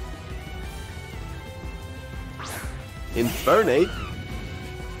 Infernate?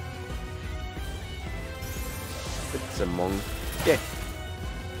 It's a monk. Yeah.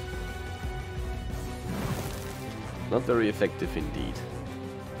 Not very effective indeed.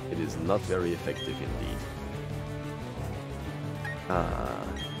 It is not very effective indeed.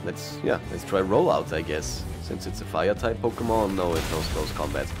 Let's try rollout, I guess. Since it's a fire type Pokemon, no, it knows close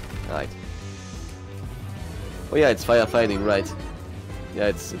combat. Right. Oh yeah, it's firefighting, right. Yeah,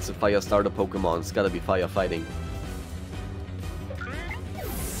 it's a fire starter Pokemon, it's gotta be firefighting.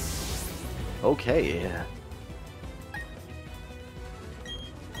 Okay.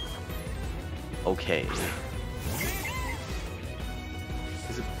 Okay.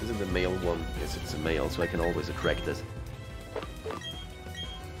 Is it the male one? Yes, it's a male, so I can always attract it.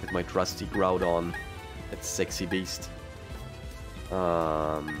 With my trusty Groudon. That sexy beast.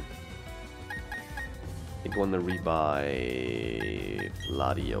 I think I wanna rebuy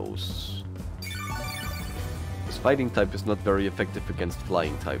Latios. This fighting type is not very effective against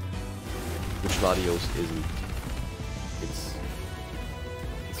flying type. Which Latios isn't.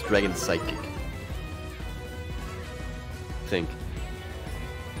 It's Dragon Psychic. I think.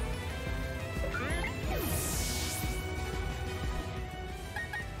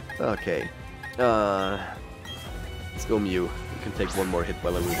 Okay. Let's go Mew. You can take one more hit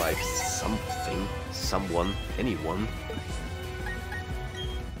while I revive something, someone, anyone.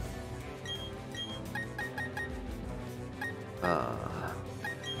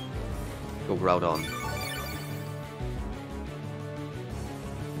 Go Groudon.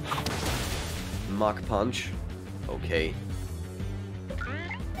 Mach Punch. Okay.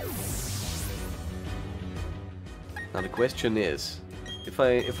 Now the question is, if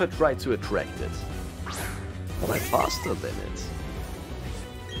I try to attract it, am I faster than it?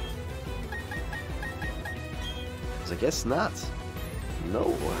 'Cause I guess not.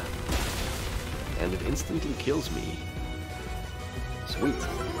 No. And it instantly kills me. Sweet.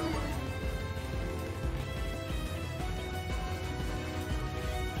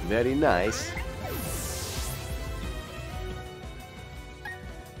 Very nice.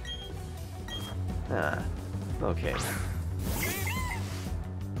 Ah, okay.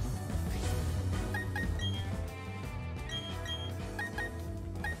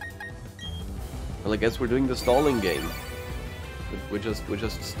 Well, I guess we're doing the stalling game. We're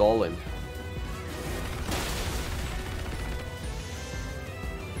just stalling.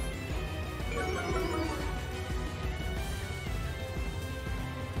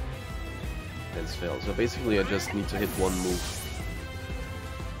 That's failed. So basically, I just need to hit one move.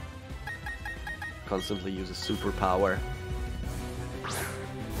 Constantly use a superpower.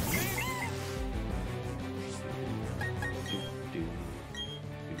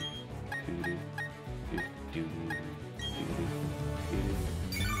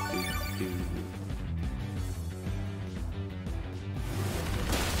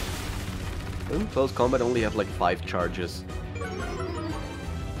 In close combat, I only have like 5 charges.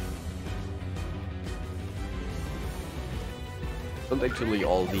 Don't actually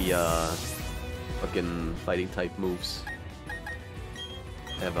all the fucking fighting type moves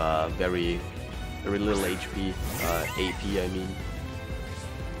have very little HP, AP I mean.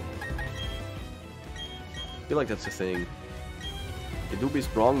 I feel like that's the thing. They do be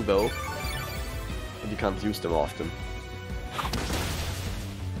strong though, and you can't use them often.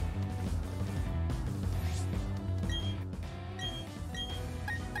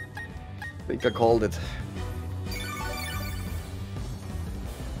 I think I called it.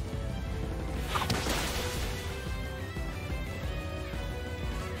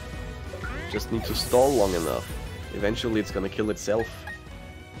 Just need to stall long enough. Eventually it's gonna kill itself.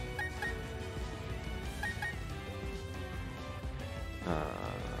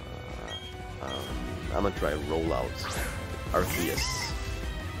 I'm gonna try rollout. Arceus.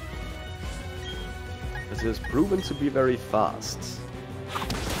 This is proven to be very fast.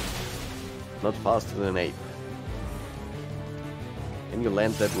 Not faster than an ape. Can you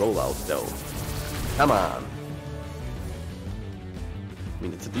land that rollout though? Come on! I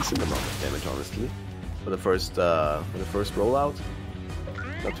mean, it's a decent amount of damage, honestly, for the first rollout.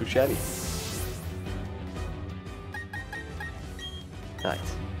 Not too shabby. Right.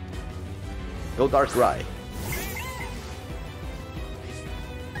 Go Darkrai.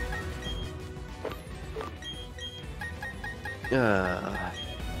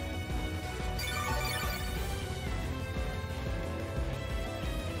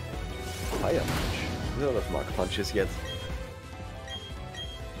 Fire Punch. There's not enough Mach Punches yet.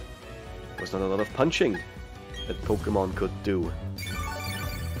 There's not a lot of punching that Pokemon could do.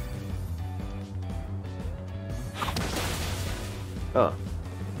 Oh.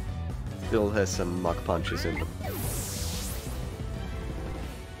 Still has some Mach Punches in them.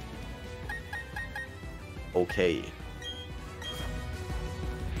 Okay.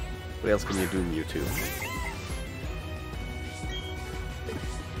 What else can you do, Mewtwo?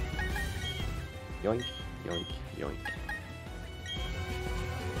 Yoink, yoink, yoink.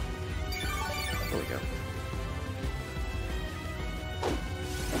 There we go.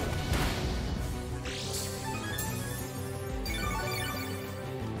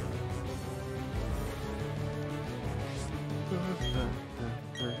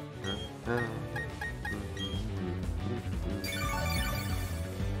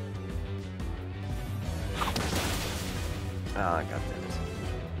 Ah, goddammit.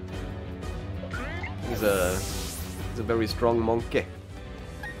 He's a very strong monkey.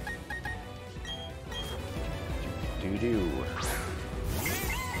 Doo-doo.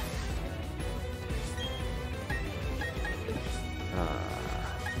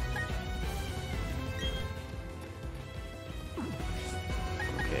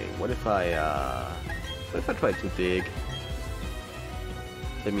 Okay, what if I try to dig?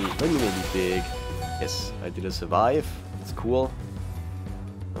 Let me maybe dig. Yes, I did survive. It's cool.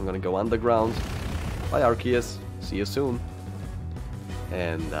 I'm gonna go underground. Bye, Arceus. See you soon.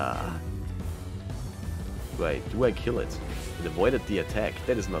 And do I kill it? It avoided the attack.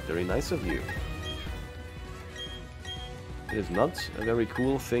 That is not very nice of you. It is not a very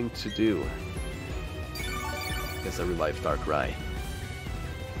cool thing to do. Guess I revived Darkrai.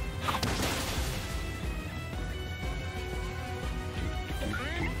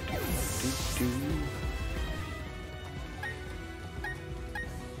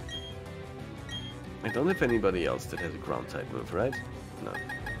 I don't have anybody else that has a ground type move, right? No.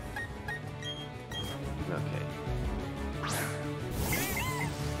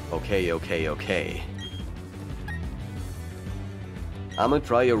 Okay. I'm gonna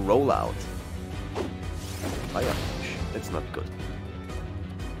try a rollout. Fire punch. That's not good.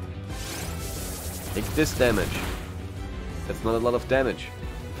 Take this damage. That's not a lot of damage.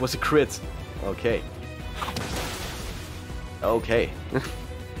 It was a crit. Okay. Okay.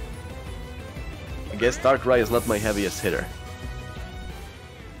 I guess Darkrai is not my heaviest hitter.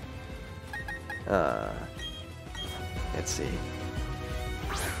 Let's see.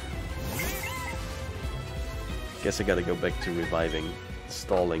 Guess I gotta go back to reviving,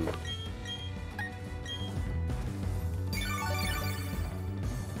 stalling.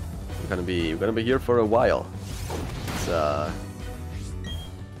 We're gonna be here for a while. It's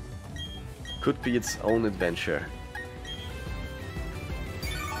could be its own adventure.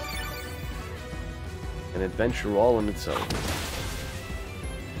 An adventure all on its own.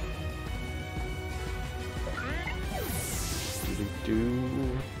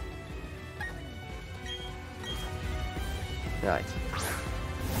 Right.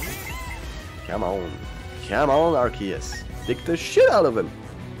 Come on, Arceus. Dig the shit out of him.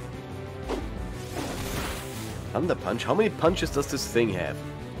 Thunder Punch? How many punches does this thing have?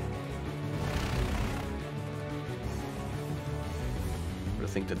 I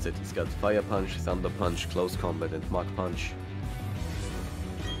think that's it. He's got Fire Punch, Thunder Punch, Close Combat, and Mach Punch.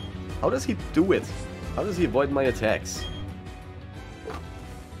 How does he do it? How does he avoid my attacks?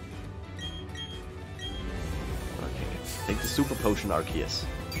 Okay, take the Super Potion, Arceus.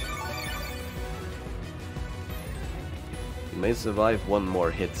 He may survive one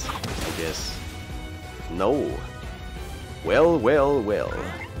more hit, I guess. No. Well.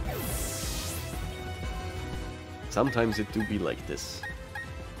 Sometimes it do be like this.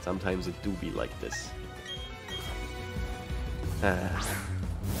 Sometimes it do be like this.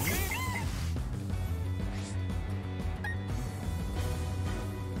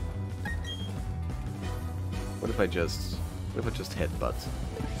 What if I just headbutt?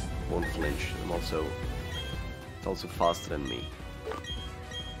 Won't flinch. It's also faster than me.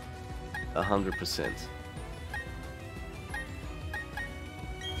 100%.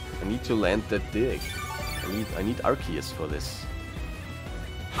 I need to land that dig. I need Arceus for this.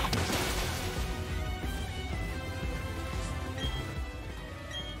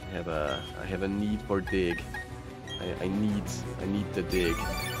 I have a need for dig. I need the dig.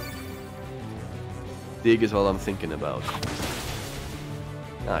 Dig is all I'm thinking about.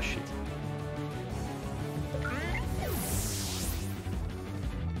 Ah, shit.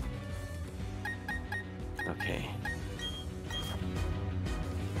 Okay.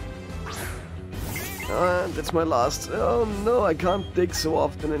 That's my last. Oh no, I can't dig so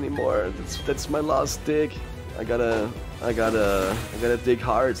often anymore. That's my last dig. I gotta dig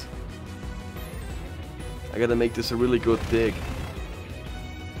hard. I gotta make this a really good dig.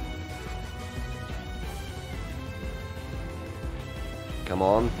 Come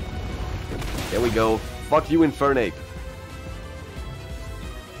on. There we go. Fuck you, Infernape.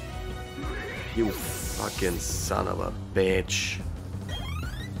 You fucking son of a bitch.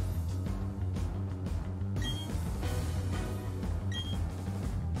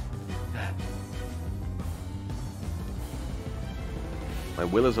 My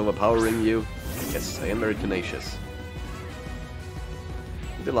will is overpowering you. Yes, I am very tenacious.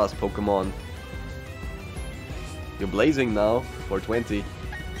 The last Pokemon. You're blazing now, 420.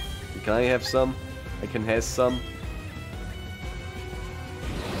 Can I have some? I can have some.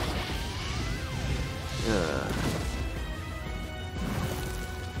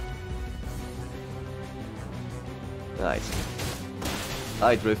 Nice.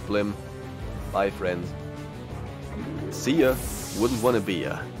 Hi, Drift Blim. Bye, friend. See ya. Wouldn't wanna be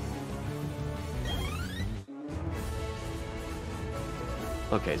ya.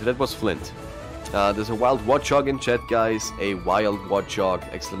 Okay, so that was Flint. There's a wild Watchog in chat, guys. A wild Watchog.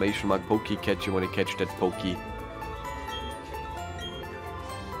 Exclamation mark Pokey. Catch you when you catch that Pokey.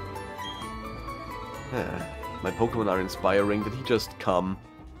 My Pokemon are inspiring. Did he just come?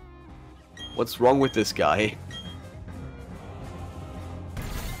 What's wrong with this guy?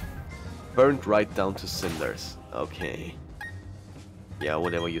 Burned right down to cinders. Okay. Yeah,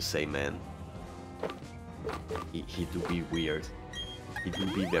 whatever you say, man. He do be weird. He do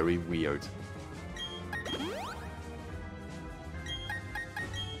be very weird.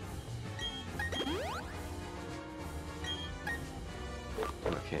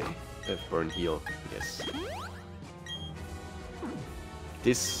 Okay. Burn heal. Yes.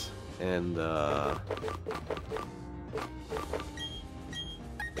 This and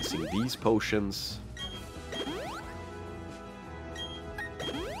missing these potions.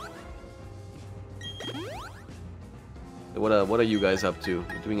 What are you guys up to?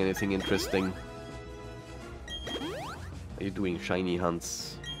 Are you doing anything interesting? Are you doing shiny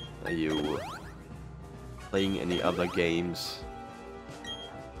hunts? Are you playing any other games?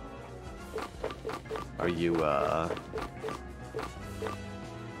 Are you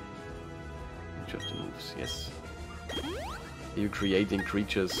each of the moves, yes. Are you creating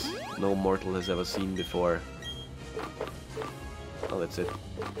creatures no mortal has ever seen before? Oh, that's it.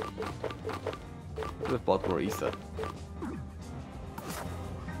 Could have bought more ether.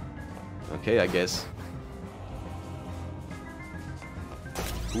 Okay, I guess.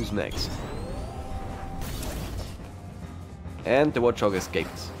 Who's next? And the Watchog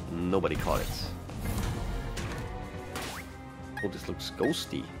escaped. Nobody caught it. Oh, this looks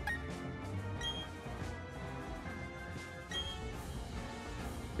ghosty.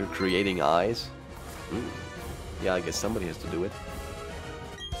 You're creating eyes? Yeah, I guess somebody has to do it.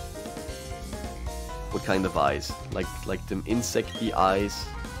 What kind of eyes? Like them insecty eyes?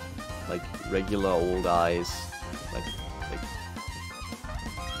 Like regular old eyes? Like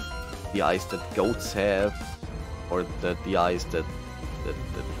the eyes that goats have? Or the eyes that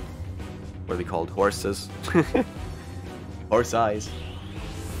what are they called? Horses? Horse eyes?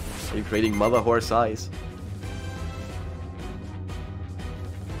 Are you creating mother horse eyes?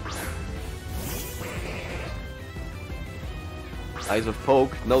 Eyes of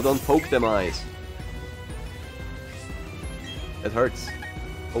poke? No, don't poke them eyes. It hurts.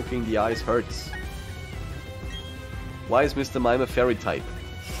 Poking the eyes hurts. Why is Mr. Mime a fairy type?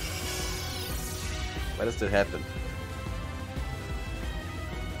 Why does that happen?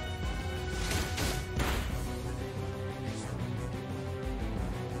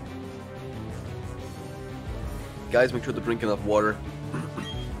 Guys, make sure to drink enough water.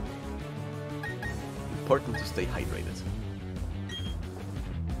 Important to stay hydrated.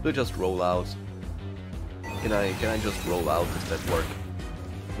 Do just roll out. Can I just roll out? Does that work?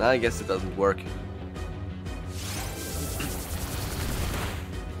 Nah, I guess it doesn't work.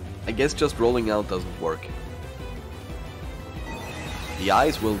 I guess just rolling out doesn't work. The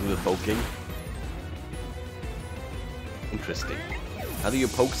eyes will do the poking. Interesting. How do you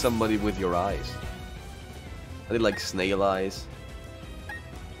poke somebody with your eyes? Are they like snail eyes?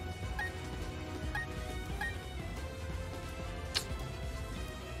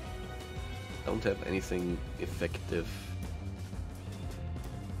 Don't have anything effective.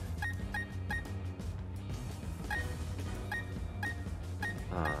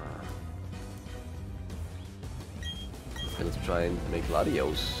 Okay, let's try and make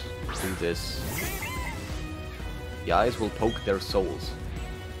Latios do this. The eyes will poke their souls.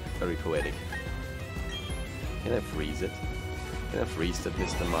 Very poetic. Can I freeze it? Can I freeze that,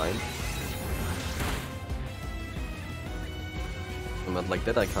 Mr. Mime? Not like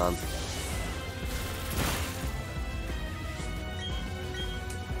that, I can't.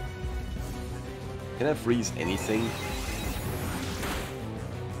 Can I freeze anything?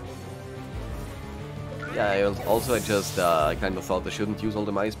 Yeah, I just kind of thought I shouldn't use all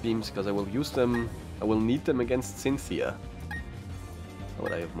the ice beams because I will use them. I will need them against Cynthia. Oh,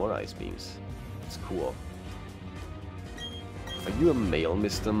 but I have more ice beams. It's cool. Are you a male,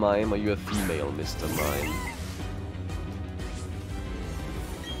 Mr. Mime? Are you a female, Mr. Mime?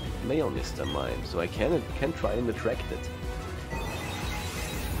 Male, Mr. Mime. So I can try and attract it.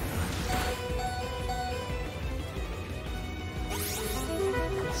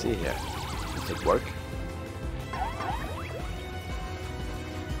 Let's see here. Does it work?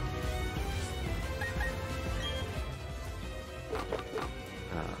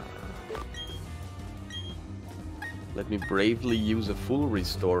 me bravely use a full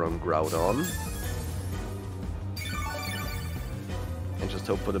restore on Groudon. And just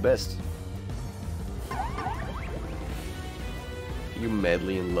hope for the best. You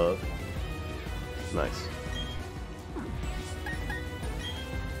madly in love. Nice.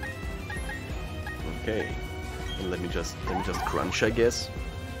 Okay. And let me just crunch, I guess.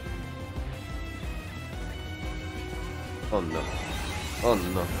 Oh no. Oh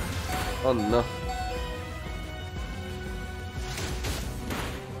no. Oh no.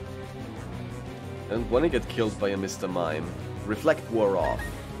 I don't want to get killed by a Mr. Mime. Reflect wore off.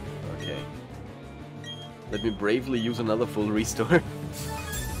 Okay. Let me bravely use another full restore.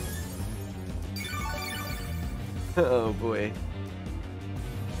 Oh boy.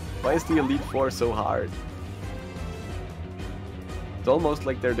 Why is the Elite Four so hard? It's almost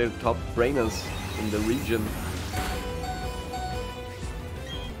like they're the top brainers in the region.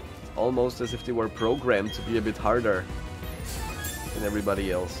 It's almost as if they were programmed to be a bit harder than everybody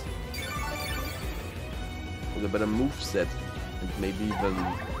else. With a better moveset and maybe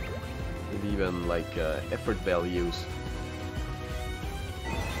even like effort values.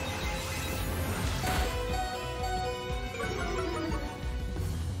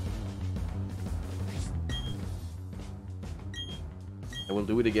 I will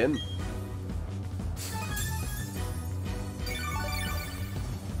do it again.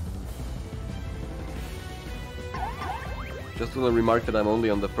 Just want to remark that I'm only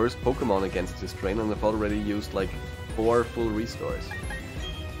on the first Pokemon against this train and I've already used like 4 full restores.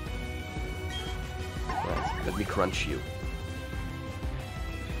 Right, let me crunch you.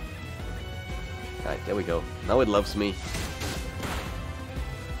 Alright, there we go. Now it loves me.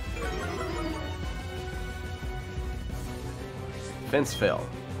 Fence fell.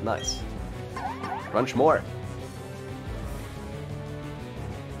 Nice. Crunch more.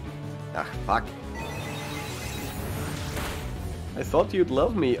 Ah, fuck. I thought you'd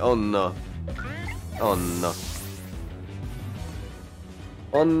love me. Oh no. Oh no.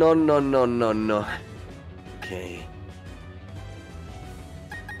 Oh no, no, no, no, no. Okay.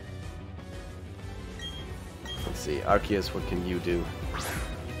 Let's see. Arceus, what can you do?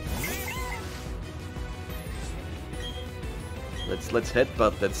 Let's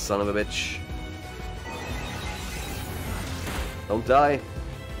headbutt that son of a bitch. Don't die.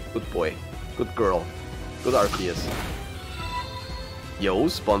 Good boy. Good girl. Good Arceus. Yo,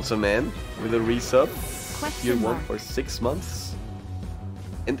 sponsor man with a resub. Year 1 for 6 months.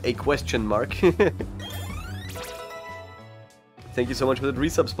 And a question mark. Thank you so much for that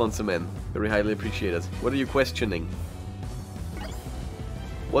resub, sponsor man. Very highly appreciated. What are you questioning?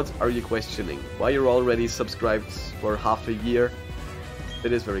 What are you questioning? Why you're already subscribed for half a year?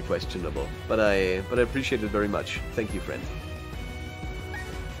 It is very questionable, but I appreciate it very much. Thank you, friend.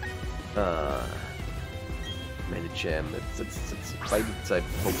 Medicham, it's fighting type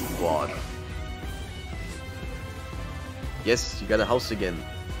Pokemon. Yes, you got a house again.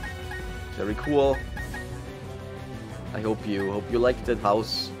 Very cool. I hope you like that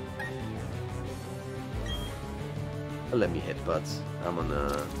house. Let me headbutt. I'm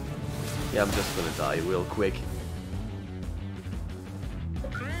just gonna die real quick.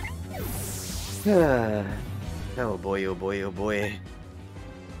 Oh boy, oh boy, oh boy.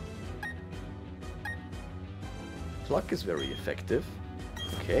 Pluck is very effective.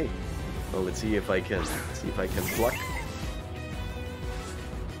 Okay. Well, let's see if I can pluck.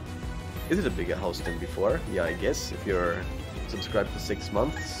 Is it a bigger house than before? Yeah, I guess. If you're subscribed for 6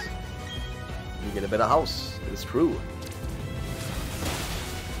 months, you get a better house. It's true.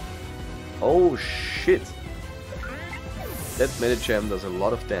 Oh shit! That Medicham does a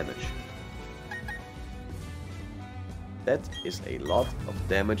lot of damage. That is a lot of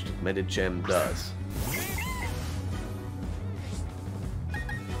damage that Medicham does.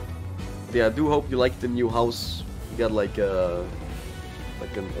 Yeah, I do hope you like the new house. You got like a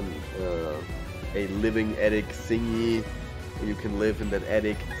living attic thingy, where you can live in that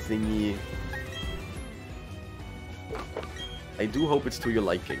attic thingy. I do hope it's to your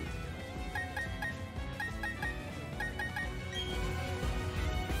liking.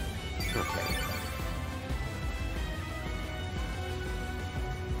 Okay.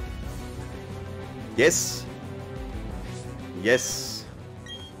 Yes. Yes.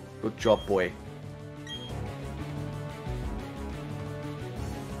 Good job, boy.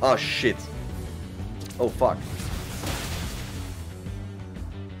 Oh shit. Oh fuck.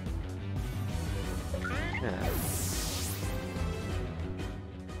 Yeah.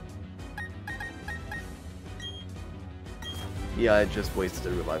 Yeah, I just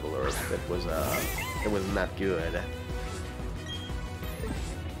wasted a revival herb. That was not good.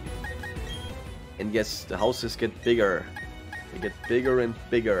 And yes, the houses get bigger. They get bigger and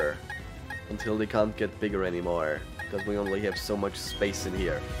bigger until they can't get bigger anymore, because we only have so much space in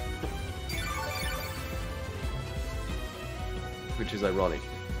here. Which is ironic,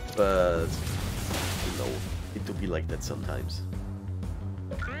 but you know, it do be like that sometimes.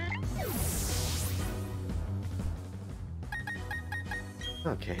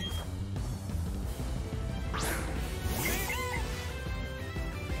 Okay.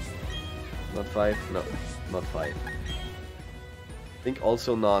 Not 5? No, not 5. I think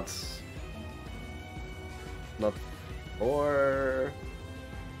also not 4.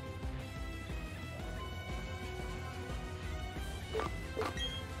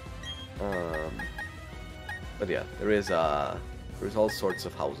 But yeah, there's all sorts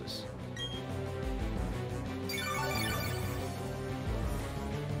of houses.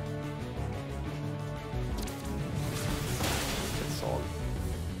 That's all.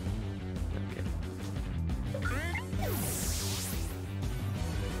 Okay.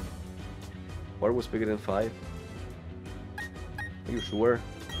 What was bigger than 5? Are you sure?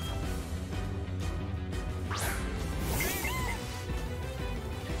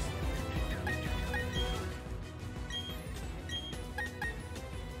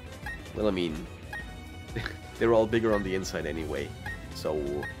 Well, I mean, they're all bigger on the inside anyway, so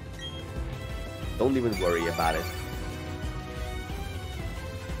don't even worry about it.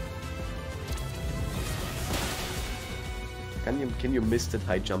 Can you miss that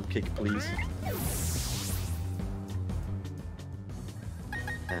high jump kick, please?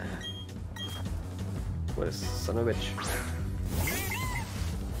 What a son of a bitch.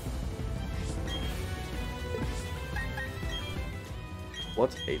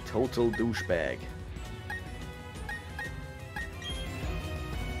 What a total douchebag.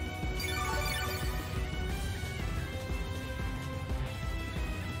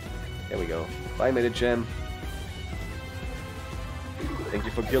 There we go. Bye, Minute Gem. Thank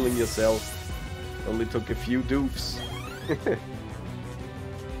you for killing yourself. Only took a few doofs.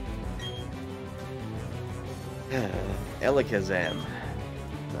 Alakazam.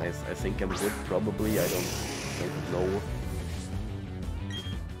 Nice. I think I'm good, probably. I don't know.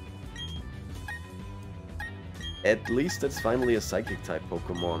 At least that's finally a Psychic type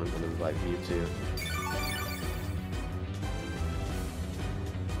Pokemon. I'm gonna revive Mewtwo.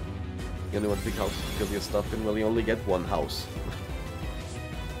 You only want big houses to kill your stuff in? Well, you only get one house.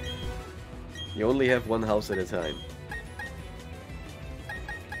 You only have one house at a time.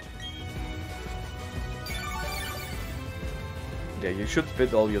 Yeah, you should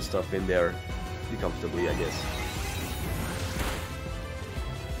fit all your stuff in there pretty comfortably, I guess.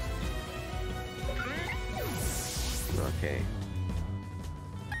 Okay.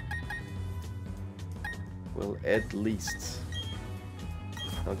 Well, at least...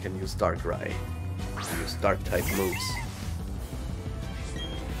 How can you start, Darkrai? Use Dark-type moves.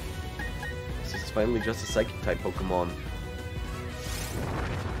 This is finally just a Psychic-type Pokemon.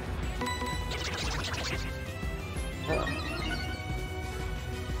 Huh.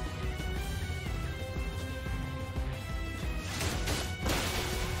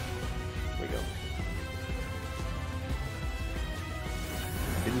 There we go.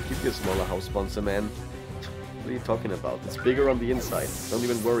 Didn't give you a smaller house sponsor, man. What are you talking about? It's bigger on the inside. Don't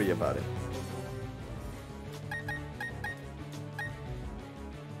even worry about it.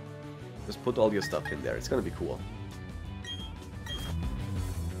 Just put all your stuff in there. It's gonna be cool.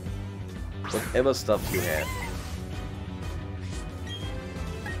 Whatever stuff you have.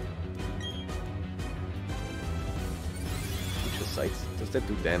 Future Sights. Does that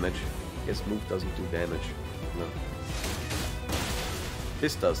do damage? I guess move doesn't do damage. No.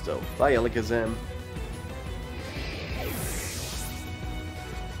 This does though. Bye, Alakazam.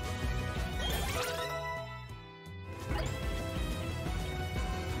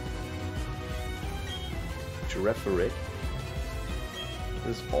 Referee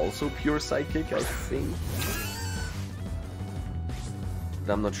is also pure Psychic, I think.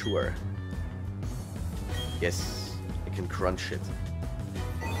 But I'm not sure. Yes, I can crunch it.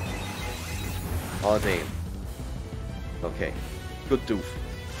 Oh damn. Okay. Good doof.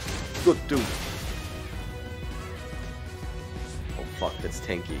 Good doof. Oh fuck, that's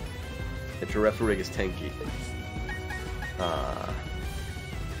tanky. The Girafarig is tanky.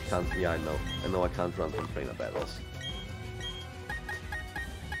 Yeah, I know I can't run from trainer battles.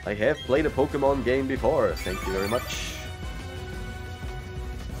 I have played a Pokemon game before, thank you very much.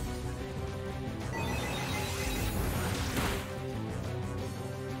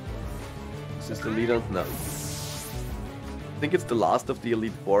 Is this the leader? No. I think it's the last of the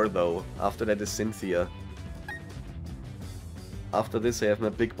Elite Four though. After that is Cynthia. After this I have my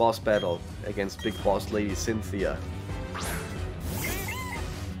big boss battle against big boss lady Cynthia.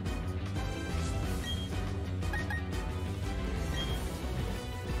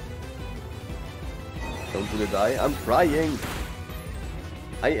 Don't really die. I'm trying!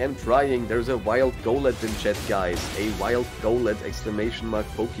 I am trying. There's a wild Golett in chat, guys. A wild Golett! Exclamation mark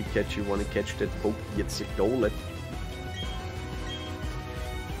Pokecatch. You wanna catch that Poke? It's a Golett.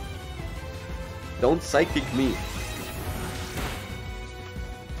 Don't psychic me.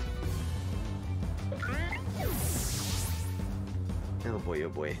 Oh boy, oh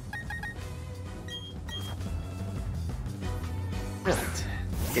boy. Right.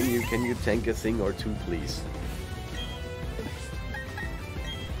 Can you tank a thing or two, please?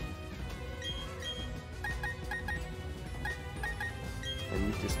 I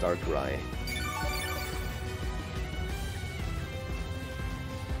need this Darkrai.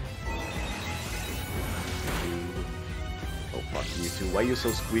 Oh fuck you two, why are you so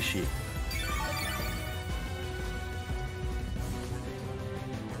squishy?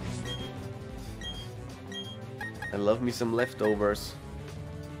 I love me some leftovers.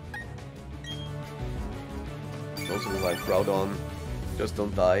 Also revive Groudon. Just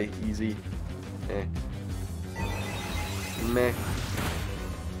don't die, easy. Eh. Meh.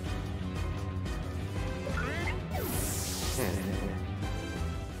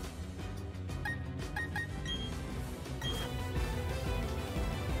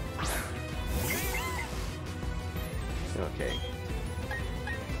 Okay.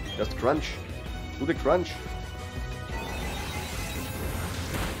 Just crunch. Do the crunch.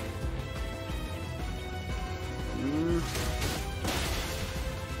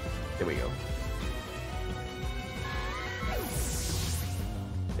 There we go.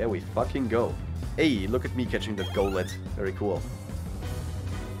 There we fucking go. Hey, look at me catching that Golett. Very cool.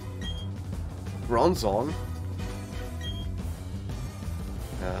 Bronzong?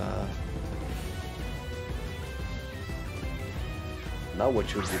 Now what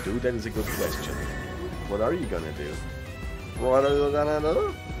should you do? That is a good question. What are you gonna do? What are you gonna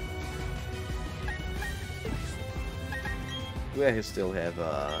do? Do I still have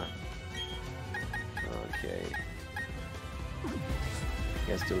okay.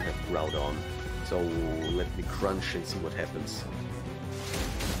 I still have Groudon. So let me crunch and see what happens.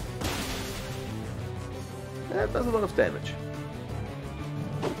 That does a lot of damage.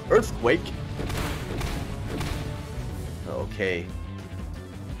 Earthquake? Okay.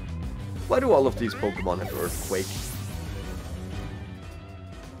 Why do all of these Pokemon have Earthquake?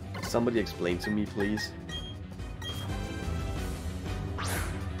 Somebody explain to me, please.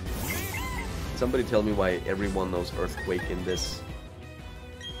 Somebody tell me why everyone knows Earthquake in this.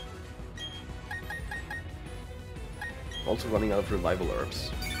 Also running out of revival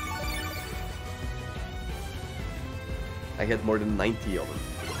herbs. I had more than 90 of them.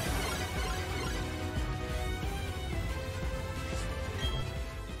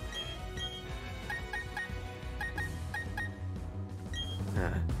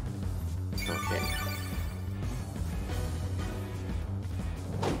 Okay.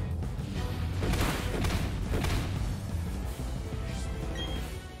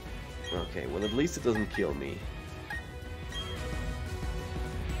 Okay, well at least it doesn't kill me.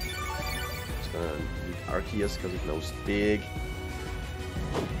 Just gonna need Arceus because it knows dig.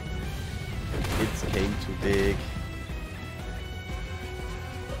 It came too big.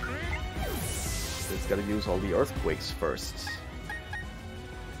 It's gotta use all the earthquakes first.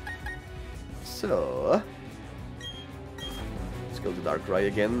 So let's go to Darkrai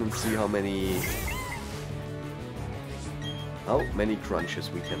again and see how many crunches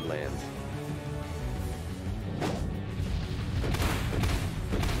we can land.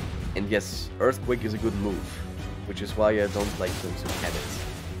 And yes, Earthquake is a good move, which is why I don't like them to have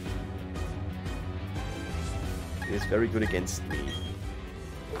it. It is very good against me.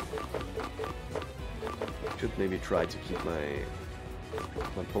 Should maybe try to keep my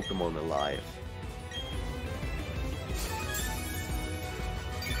Pokemon alive.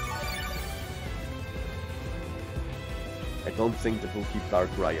 I don't think that will keep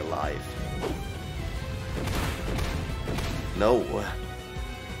Darkrai alive. No!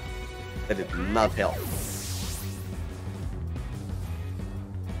 That did not help.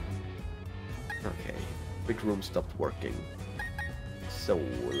 Okay, Big Room stopped working. So,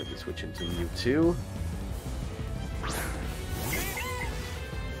 let me switch into Mewtwo.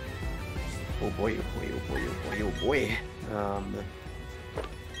 Oh boy, oh boy, oh boy, oh boy, oh boy.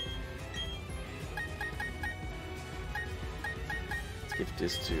 Let's give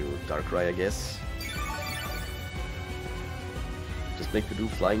this to Darkrai, I guess. Just make me do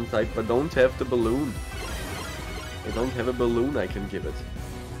flying type, but don't have the balloon. I don't have a balloon I can give it.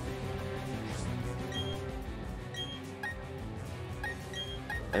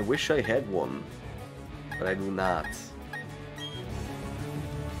 I wish I had one, but I do not.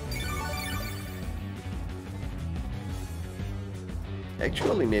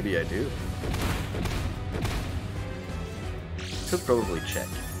 Actually, maybe I do. Should probably check.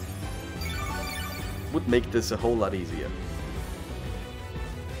 Would make this a whole lot easier.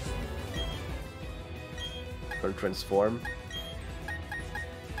 Or transform.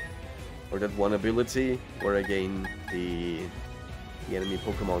 Or that one ability where I gain the enemy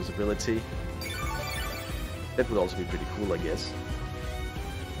Pokemon's ability. That would also be pretty cool, I guess.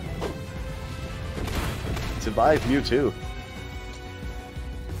 Survive Mewtwo!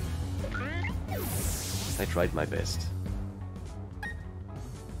 I tried my best.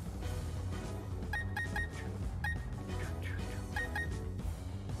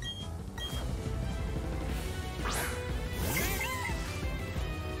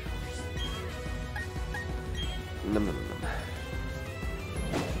 Nom, nom, nom.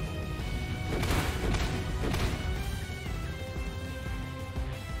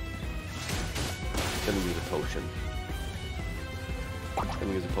 Gonna use a potion.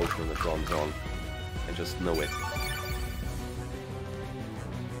 Gonna use a potion that runs on. I just know it.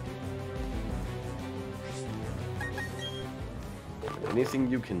 Anything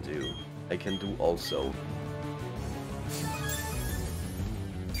you can do, I can do also.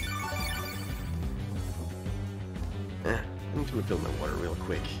 I need to refill my water real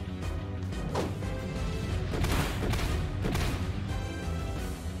quick.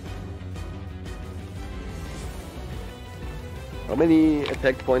 How many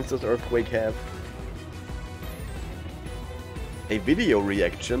attack points does Earthquake have? A video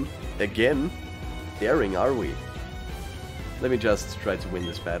reaction? Again? Daring, are we? Let me just try to win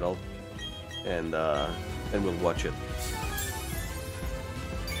this battle. And then we'll watch it.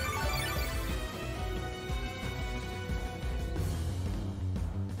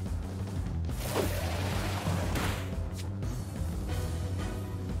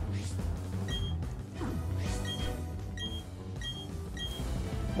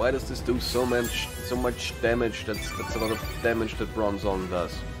 Why does this do so much damage? That's a lot of damage that Bronzong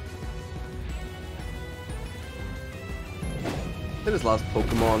does. That is last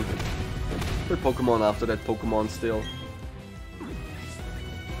Pokemon. Third Pokemon after that Pokemon still.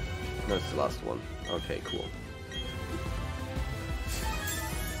 No, it's the last one. Okay, cool.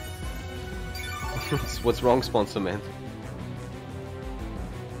 What's wrong, Sponsor Man?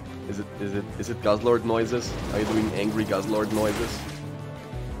 Is it Guzzlord noises? Are you doing angry Guzzlord noises?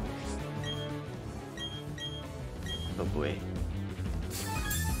 Oh boy.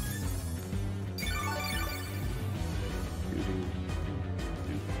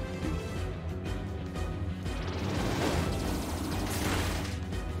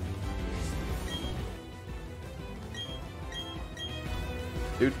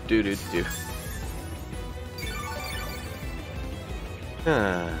 Do. I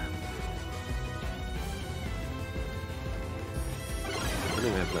don't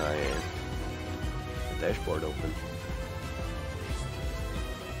even have my dashboard open.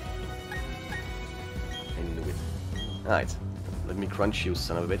 I knew it. Alright, let me crunch you,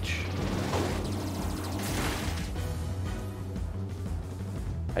 son of a bitch.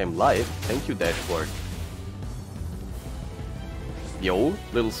 I am live. Thank you, dashboard. Yo,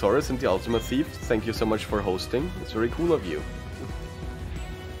 Little Saurus and the Ultimate Thief, thank you so much for hosting. It's very cool of you.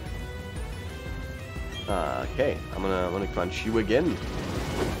 Okay, I'm gonna crunch you again.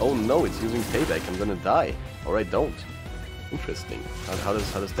 Oh no, it's using payback. I'm gonna die. Or I don't. Interesting. How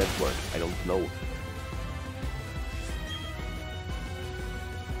does that work? I don't know.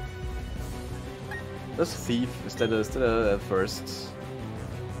 Does Thief is that a first?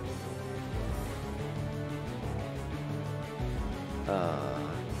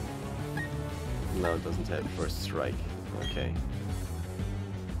 No, it doesn't have first strike. Okay.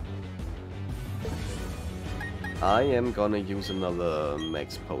 I am gonna use another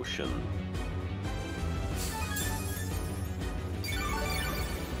max potion.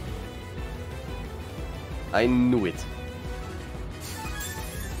 I knew it.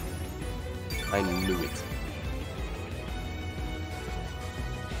 I knew it.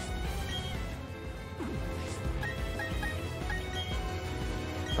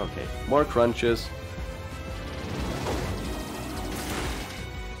 Okay, more crunches.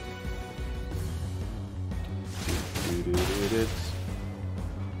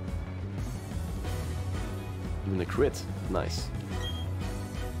 Even a crit. Nice.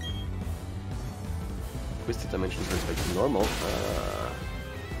 Twisted Dimension turns back to normal.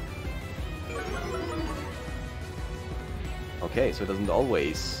 Okay, so it doesn't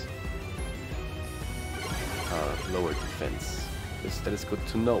always lower defense. That is good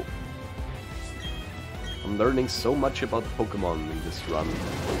to know. I'm learning so much about Pokemon in this run.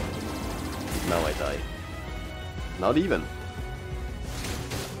 Now I die. Not even.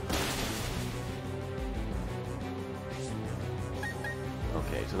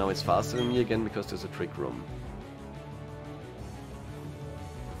 Okay, so now it's faster than me again because there's a trick room.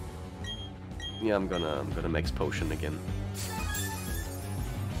 Yeah, I'm gonna max potion again.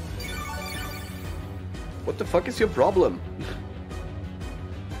 What the fuck is your problem?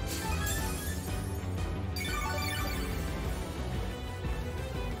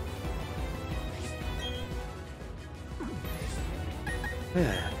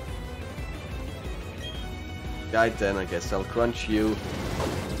 Right then, I guess I'll crunch you.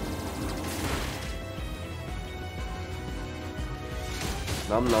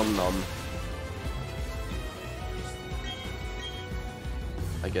 Nom nom nom.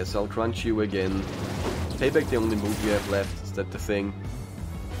 I guess I'll crunch you again. Is Payback the only move you have left? Is that the thing?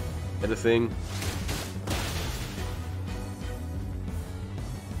 Is that a thing?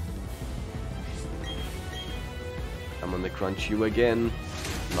 I'm gonna crunch you again.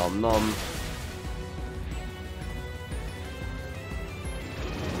 Nom nom.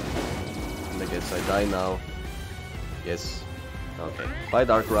 And I guess I die now. Yes. Okay. Bye,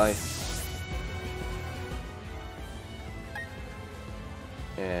 Darkrai.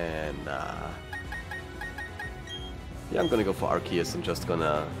 And yeah, I'm gonna go for Arceus. I'm just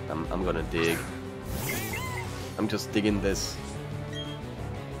gonna I'm gonna dig. I'm just digging this.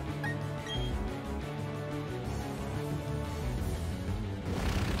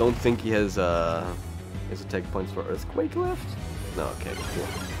 Don't think he has his attack points for Earthquake left? No, okay, cool.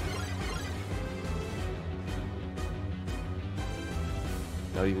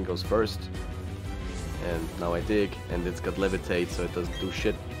 Now it even goes first. And now I dig, and it's got Levitate, so it doesn't do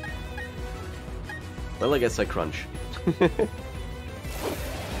shit. Well, I guess I crunch.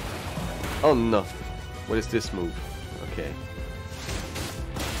 Oh no. What is this move? Okay.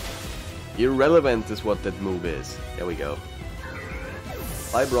 Irrelevant is what that move is. There we go.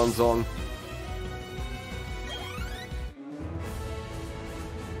 Bye, Bronzong.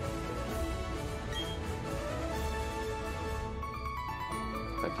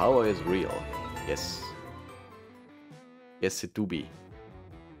 My power is real. Yes. Yes, it do be.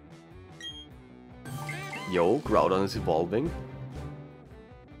 Yo, Groudon is evolving.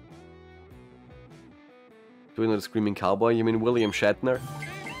 Do you know the Screaming Cowboy? You mean William Shatner?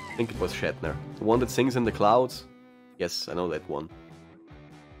 I think it was Shatner. The one that sings in the clouds? Yes, I know that one.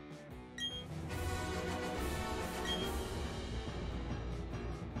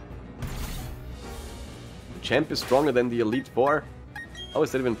 The champ is stronger than the Elite Four? How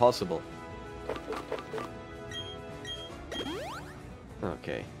is that even possible?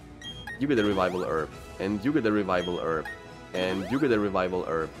 Okay. You get a Revival Herb. And you get a Revival Herb. And you get a Revival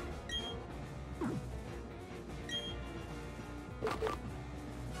Herb.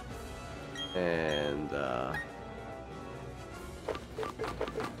 And,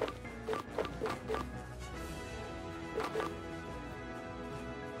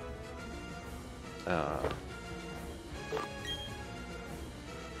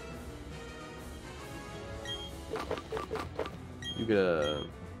 you get a...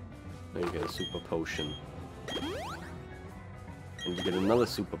 Now you get a Super Potion. And you get another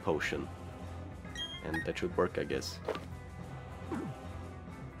Super Potion. And that should work, I guess.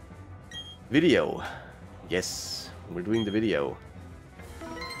 Video. Yes, we're doing the video.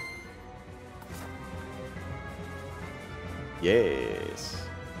 Yes.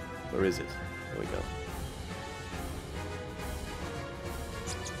 Where is it? There we go.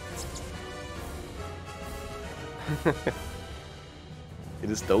 It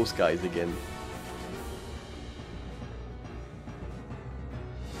is those guys again.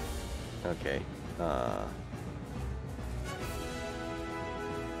 Okay.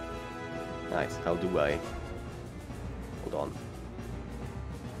 Nice. How do I? Hold on.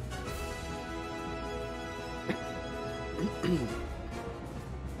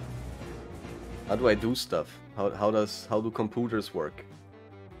 How do I do stuff? How do computers work?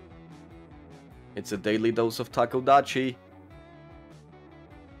 It's a daily dose of Takodachi.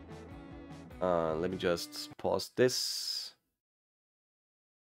 Let me just pause this.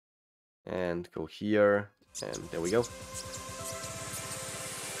 And go here. And there we go.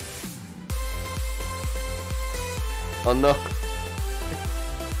 Oh no.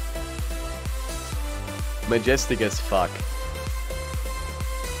 Majestic as fuck.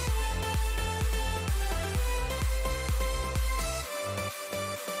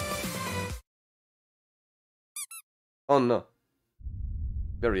 Oh no.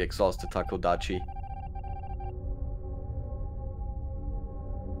 Very exhausted Takodachi.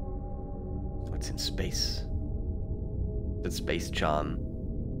 What's in space? That Space Chan.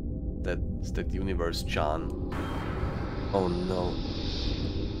 That's that Universe Chan. Oh no.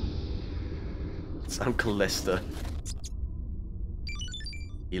 It's Uncle Lester.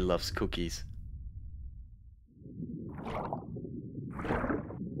 He loves cookies.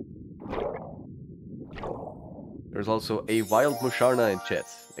 There's also a wild Musharna in chat.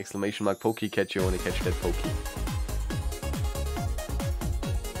 Exclamation mark Pokey, catch you only catch that Pokey.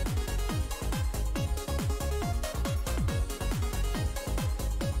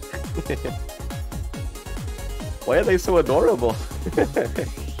 Why are they so adorable?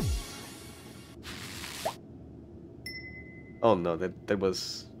 Oh no, that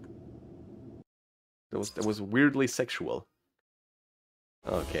was weirdly sexual.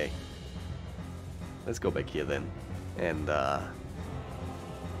 Okay. Let's go back here then. And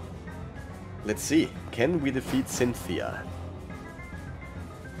let's see. Can we defeat Cynthia?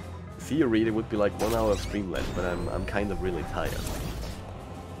 Theory there would be like 1 hour of stream left, but I'm kind of really tired.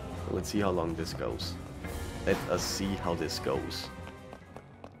 So let's see how long this goes. Let us see how this goes.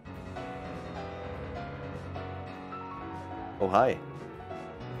 Oh hi.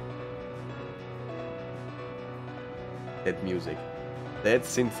 That music. That's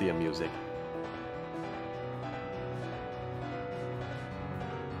Cynthia music.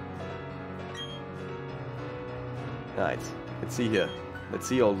 Right, let's see here. Let's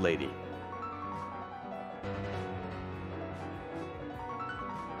see old lady.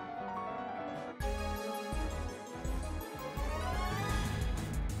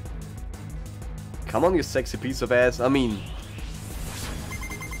 Come on, you sexy piece of ass. I mean,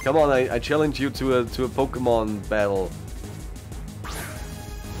 come on, I challenge you to a Pokemon battle.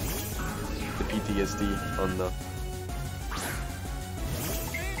 The PTSD on the.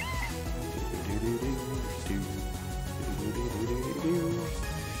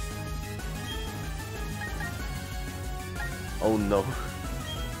 Oh no.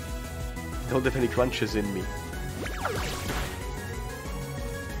 Don't have any crunches in me.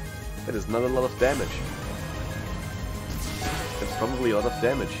 That is not a lot of damage. That's probably a lot of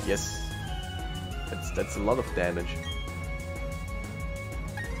damage, yes. That's a lot of damage.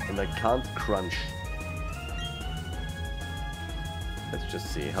 And I can't crunch. Let's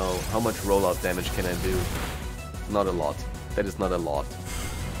just see, how much rollout damage can I do? Not a lot. That is not a lot.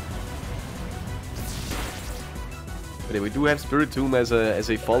 But we do have Spiritomb as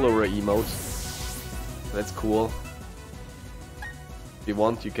a follower emote. That's cool. If you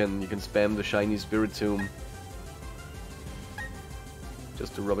want, you can spam the shiny Spiritomb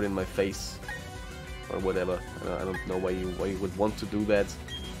just to rub it in my face or whatever. I don't know why you would want to do that.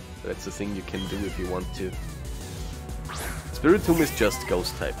 But that's the thing you can do if you want to. Spiritomb is just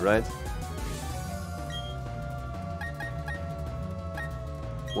Ghost type, right?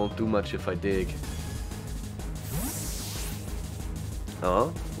 Won't do much if I dig.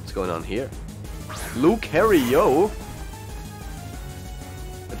 Oh, what's going on here? Luke Harry, yo!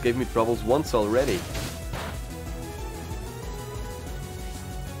 That gave me troubles once already.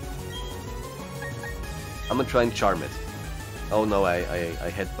 I'm gonna try and charm it. Oh no, I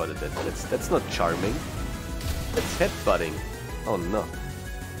headbutted it. That's not charming. That's headbutting. Oh no.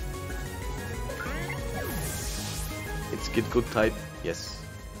 It's get good type. Yes.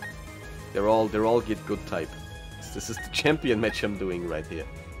 They're all get good type. This is the champion match I'm doing right here.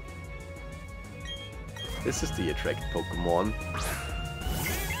 This is the attract Pokemon.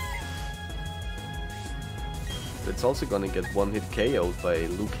 It's also gonna get one hit KO'd by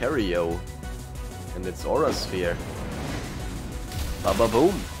Lucario. And its Aura Sphere. Baba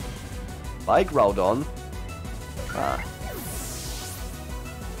boom! Bike Groudon. Ah.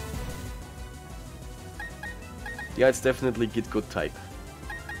 Yeah, it's definitely get good type.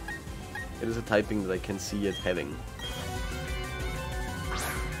 It is a typing that I can see it having.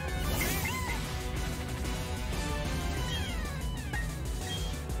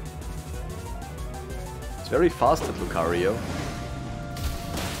 It's very fast at Lucario.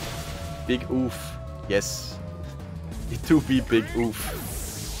 Big oof. Yes. It do be big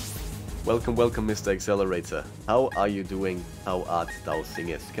oof. Welcome, welcome, Mr. Accelerator. How are you doing? How art thou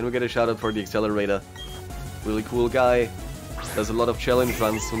singest? Can we get a shout out for the Accelerator? Really cool guy. Does a lot of challenge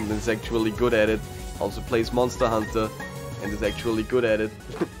runs and is actually good at it. Also plays Monster Hunter and is actually good at it.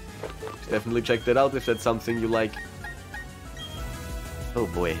 Definitely check that out if that's something you like. Oh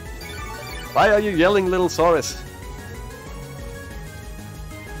boy. Why are you yelling, little Saurus?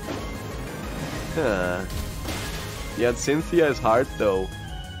 Huh. Yeah, Cynthia is hard though.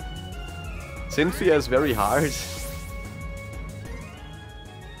 Cynthia is very hard.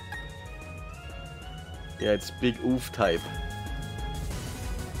 Yeah, it's big oof type.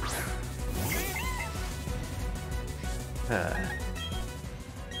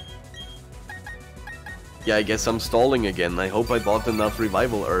 Yeah, I guess I'm stalling again. I hope I bought enough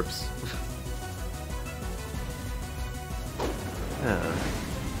revival herbs.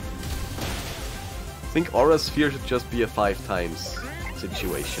 I think Aura Sphere should just be a 5 times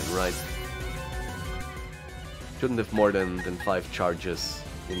situation, right? Shouldn't have more than 5 charges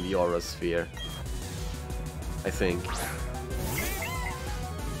in the Aura Sphere, I think.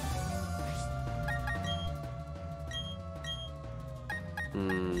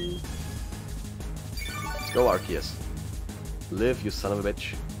 Let's go, Arceus. Live, you son of a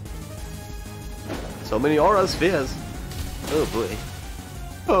bitch. So many Aura Spheres! Oh boy.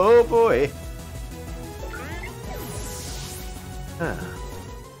 Oh boy! Ah.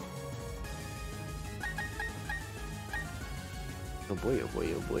 Oh boy, oh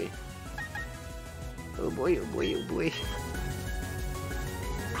boy, oh boy. Oh boy, oh boy, oh boy.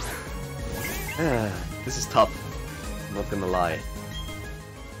 Ah, this is tough. I'm not gonna lie.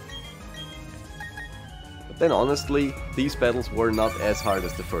 But then honestly, these battles were not as hard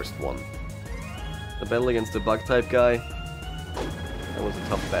as the first one. The battle against the bug type guy, that was a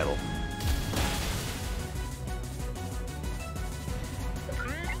tough battle.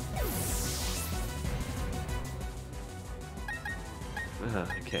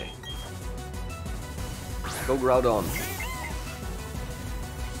 Okay. Go Groudon.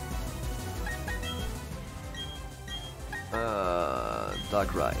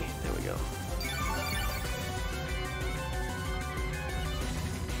 Darkrai. There we go.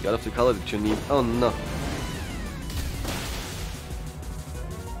 Got off the color that you need. Oh no.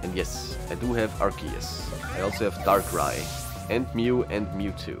 And yes, I do have Arceus. I also have Darkrai. And Mew and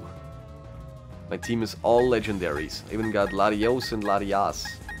Mewtwo. My team is all legendaries. I even got Latios and Latias.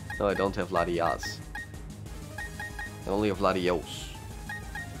 No, I don't have Latias. I only have Latios.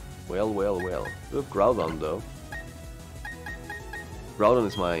 Well, well, well. I have Groudon though. Groudon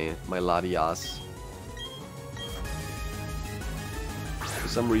is my Latias. For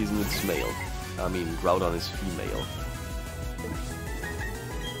some reason it's male. I mean, Groudon is female.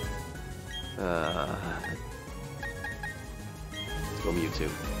 Let's go Mewtwo.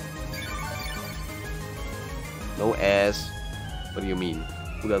 No ass. What do you mean?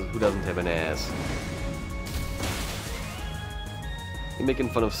 Who doesn't have an ass? You're making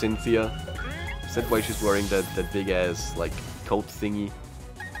fun of Cynthia. Is that why she's wearing that big ass like coat thingy?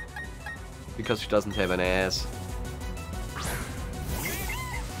 Because she doesn't have an ass.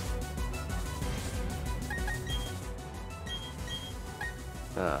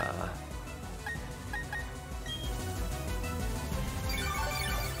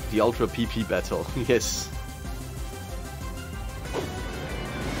 The Ultra PP battle, yes.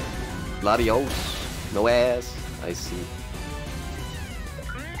 Latios, no ass, I see.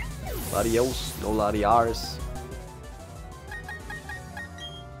 Latios, no Latiars.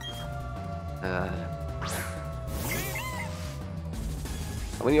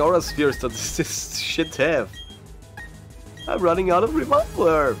 How many Aura Spheres does this shit have? I'm running out of revival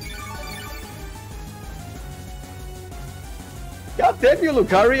herbs. God damn you,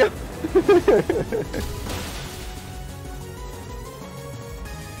 Lucario!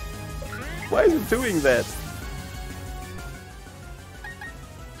 Why is it doing that?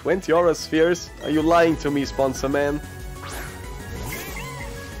 20 Aura Spheres? Are you lying to me, sponsor man?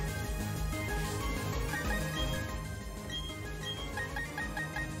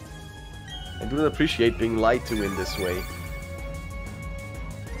 I do not appreciate being lied to in this way.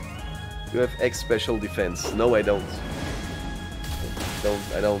 You have X special defense. No, I don't.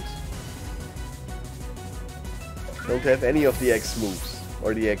 I don't have any of the X moves.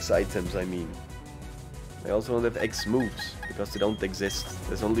 Or the X items, I mean. I also don't have X moves, because they don't exist.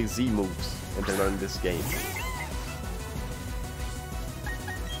 There's only Z moves, and they're not in this game.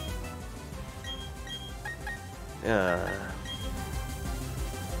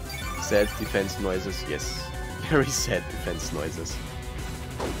 Sad defense noises, yes. Very sad defense noises.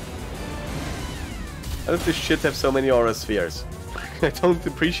 How does this shit have so many Aura Spheres? I don't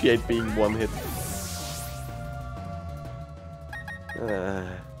appreciate being one hit.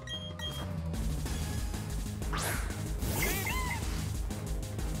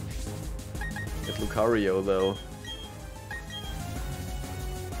 Get Lucario though.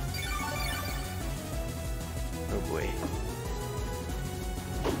 Oh boy.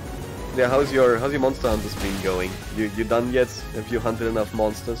 Yeah, how's your Monster Hunter stream going? You done yet? Have you hunted enough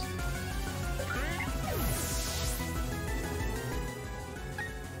monsters?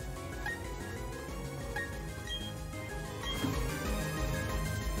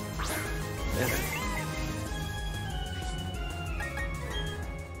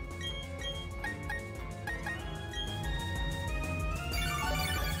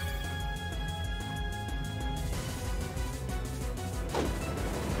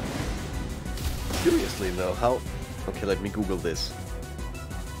 seriously though, how... Okay, let me Google this.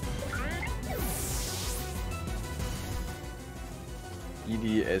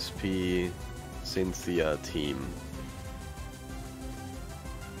 EDSP Cynthia team.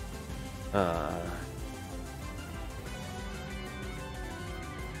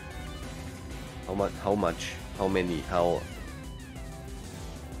 How much? How many? How...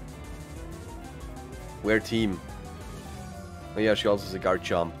 Where team? Oh yeah, she also has a guard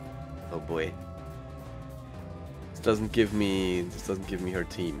jump. Oh boy. This doesn't give me her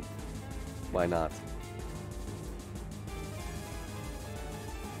team. Why not?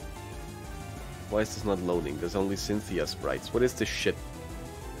 Why is this not loading? There's only Cynthia sprites. What is this shit?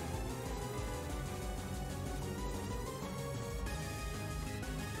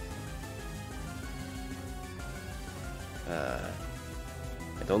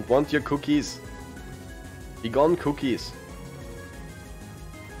 I don't want your cookies. Be gone, cookies.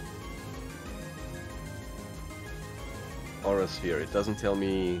 Aura sphere. It doesn't tell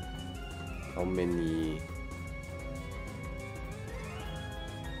me how many.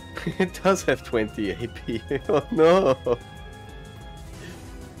 It does have 20 AP. Oh no.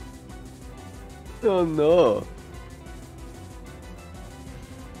 Oh no.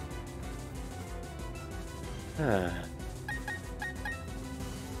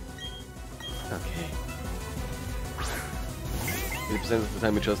 Okay. 80% of the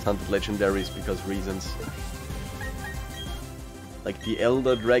time we just hunted legendaries because reasons. Like the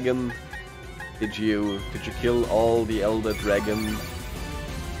Elder Dragon. Did you kill all the Elder Dragon?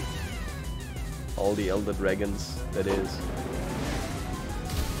 All the Elder Dragons, that is.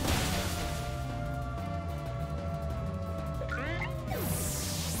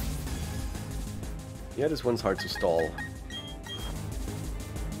 Yeah, this one's hard to stall.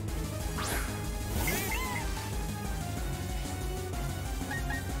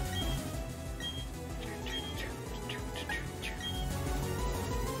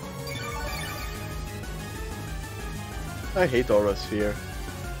 I hate Aura Sphere.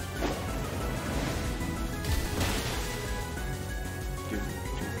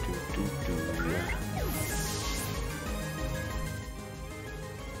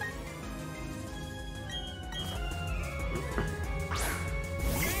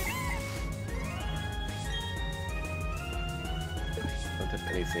 Don't have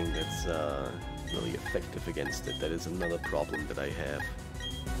anything that's really effective against it. That is another problem that I have.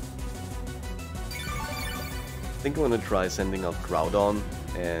 I think I'm gonna try sending out Groudon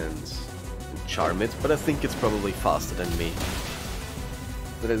and charm it, but I think it's probably faster than me.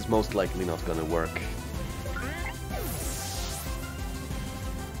 That is most likely not gonna work.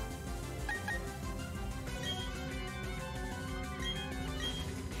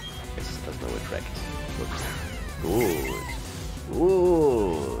 Yes, it does no attract. Good.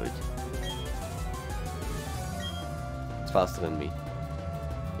 Good. It's faster than me.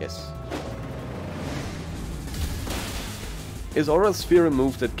 Yes. Is Aura Sphere a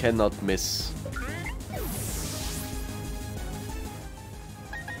move that cannot miss?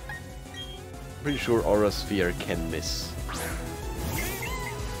 Pretty sure Aura Sphere can miss.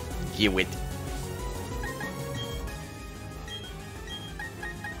 Give it.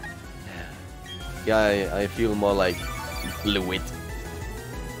 Yeah, I feel more like blew it.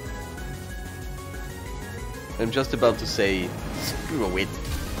 I'm just about to say screw it.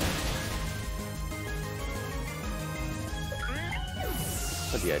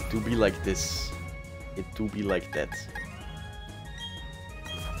 But yeah, it do be like this. It do be like that.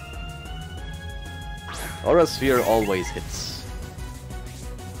 Aura Sphere always hits.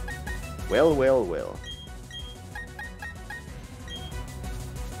 Well, well, well.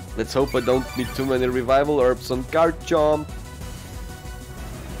 Let's hope I don't need too many revival herbs on guard jump.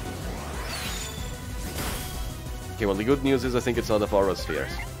 Okay, well the good news is I think it's out of Aura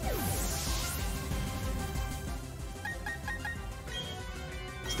Spheres.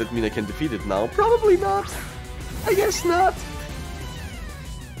 Does that mean I can defeat it now? Probably not. I guess not.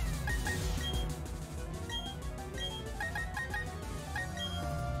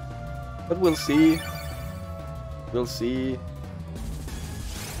 But we'll see. We'll see.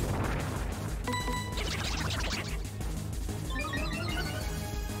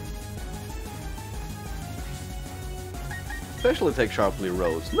 Special attack sharply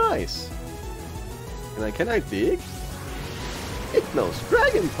rose. Nice. Can I dig? It knows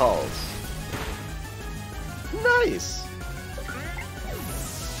Dragon Pulse. Nice.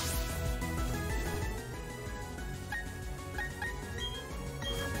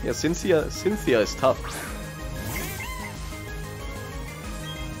 Yeah, Cynthia is tough.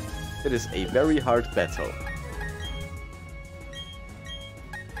 It is a very hard battle.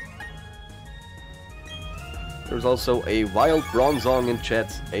 There's also a wild bronzong in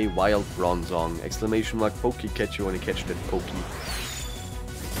chat. A wild bronzong. Exclamation mark pokey catch you when you catch that pokey.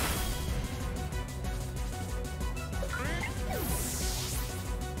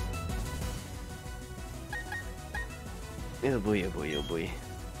 Oh boy, oh boy, oh boy.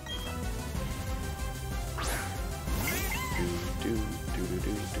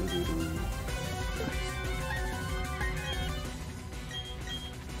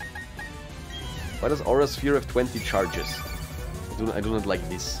 Why does Aura Sphere have 20 charges? I do not like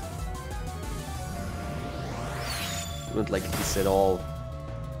this. I do not like this at all.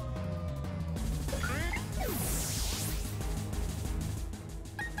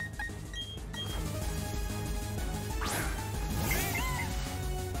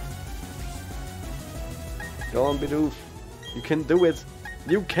 Go on, Bidoof. You can do it.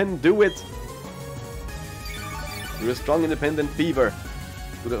 You can do it. You're a strong, independent beaver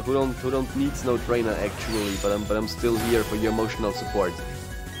who don't needs no trainer actually, but I'm still here for your emotional support.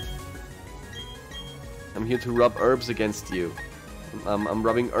 I'm here to rub herbs against you. I'm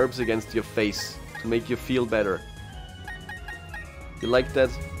rubbing herbs against your face to make you feel better. You like that?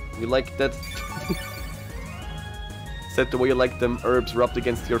 You like that? Is that the way you like them herbs rubbed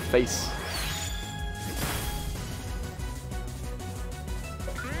against your face?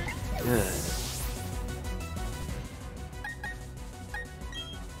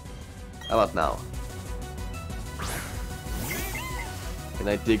 How about now? Can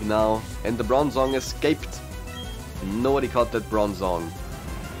I dig now? And the bronzong escaped. Nobody caught that bronzong.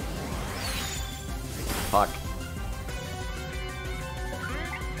 Fuck.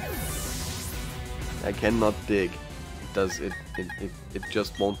 I cannot dig. It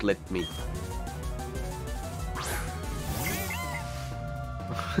just won't let me.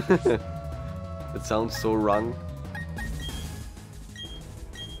 That sounds so wrong.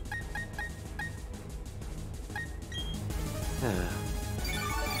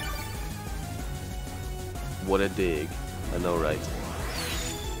 What a dig. I know, right?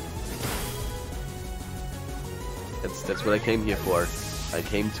 That's what I came here for. I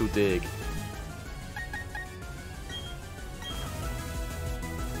came to dig.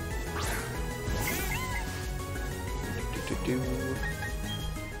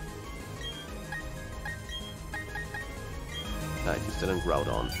 Alright, he's still on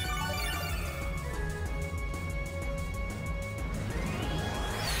Groudon.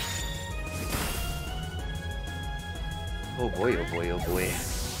 Oh boy, oh boy, oh boy.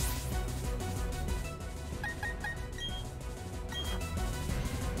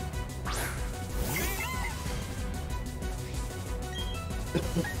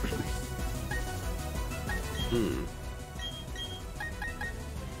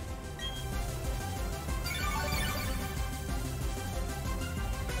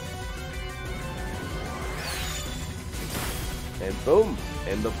 And boom!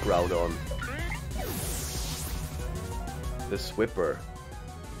 End of Groudon. The Swipper.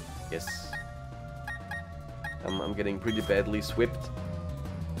 Yes. I'm getting pretty badly swipped.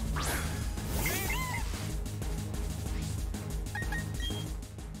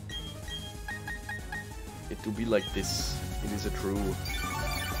 It to be like this. It is a true.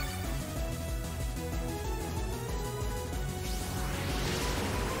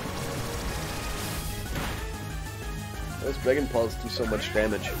 Those Dragon Balls do so much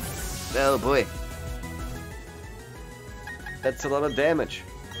damage. Oh boy. That's a lot of damage.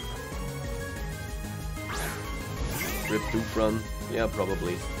 Rip Doofrun. Yeah,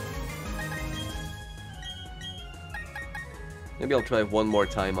 probably. Maybe I'll try one more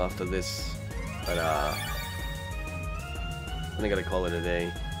time after this. But then I gotta call it a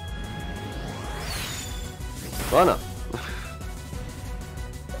day. Oh no!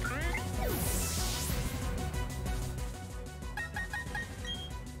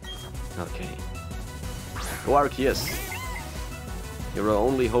 Okay. Go Arceus. You're our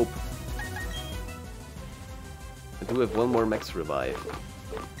only hope. I do have one more Max Revive.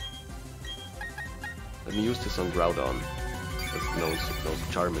 Let me use this on Groudon. Knows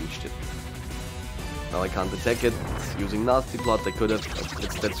Charmin shit. Now I can't attack it. It's using Nasty Plot. I could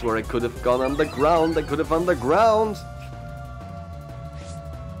have. That's where I could have gone underground. I could have underground.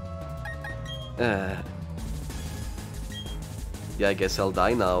 Yeah, I guess I'll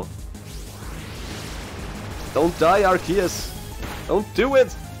die now. Don't die, Arceus! Don't do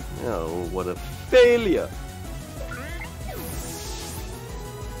it! Oh, what a failure!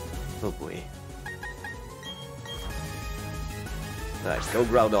 Oh boy. Alright, go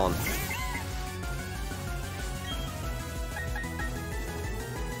Groudon.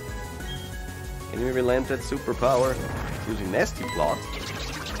 Can you maybe land that superpower? Using Nasty Plot.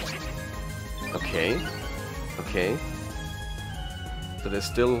 Okay. Okay. So there's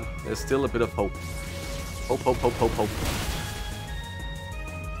still a bit of hope. Hope.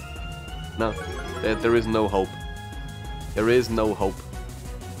 No, there is no hope. There is no hope.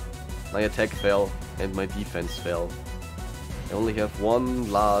 My attack fell and my defense fell. I only have one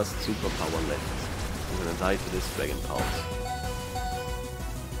last superpower left. I'm gonna die to this Dragon Pulse.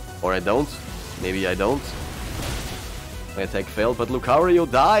 Or I don't. Maybe I don't. My attack failed, but Lucario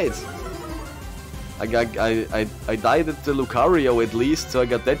died! I died at the Lucario at least, so I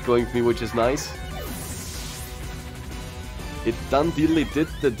got that going for me, which is nice. It done diddly did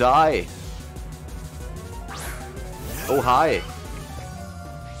the die. Oh hi.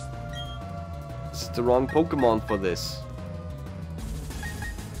 It's the wrong Pokemon for this.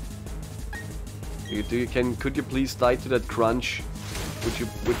 Could you please die to that crunch?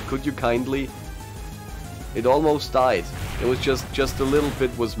 Could you kindly? It almost died. It was just a little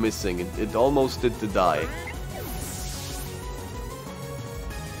bit was missing. It almost did the die.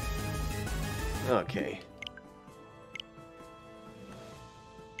 Okay.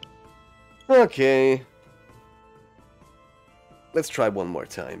 Okay. Let's try one more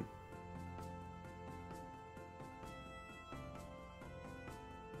time.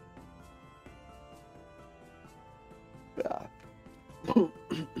 Ah.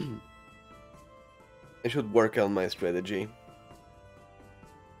 I should work on my strategy.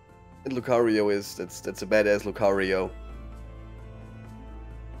 And Lucario that's a badass Lucario.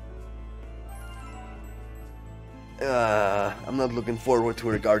 I'm not looking forward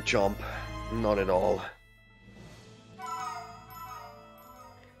to a guard jump. Not at all.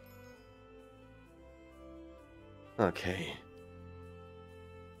 Okay.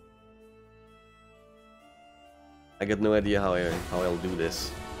 I got no idea how I'll do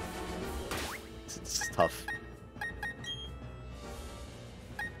this. It's tough.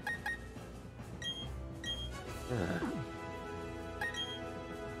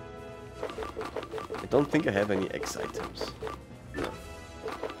 I don't think I have any X items. No.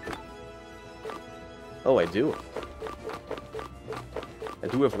 Oh, I do. I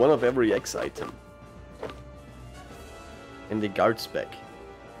do have one of every X item. And the guard spec.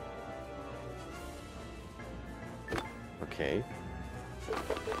 Okay.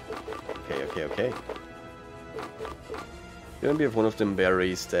 Okay. Maybe have one of them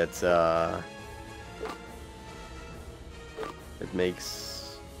berries that that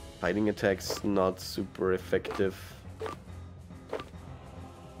makes fighting attacks not super effective.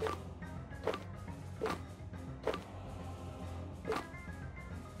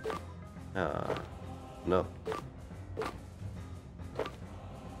 No.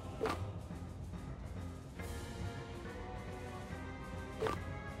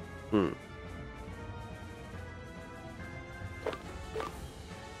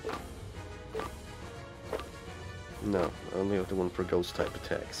 No, I only have the one for ghost type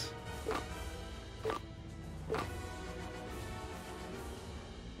attacks.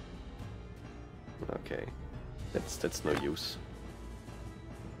 Okay, that's no use.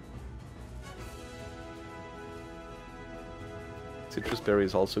 Citrus berry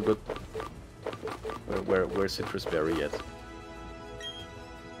is also good. Where's citrus berry at?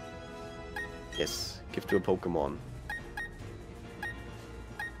 Yes, give to a Pokemon.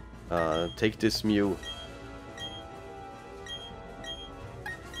 Take this Mew.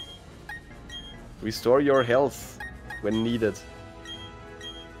 Restore your health when needed.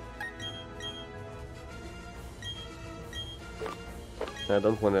 I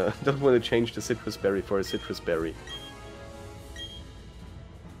don't wanna change the citrus berry for a citrus berry.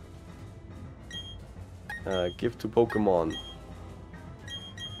 Give to Pokemon.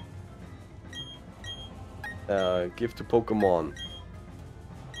 Give to Pokemon.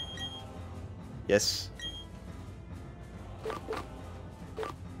 Yes.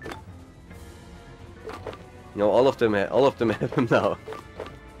 No, all of them have him now.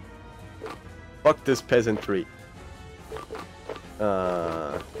 Fuck this peasantry.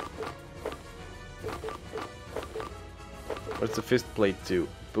 What's the fist plate do?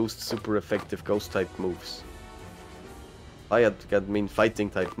 Boost super effective ghost type moves. I mean fighting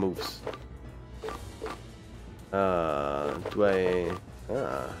type moves. Do I?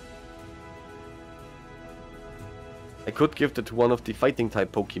 I could give that to one of the fighting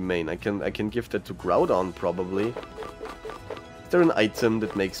type Pokemon. I can give that to Groudon probably. Is there an item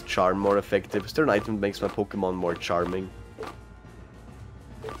that makes Charm more effective? Is there an item that makes my Pokemon more charming?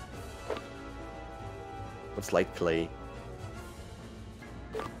 What's Light Clay?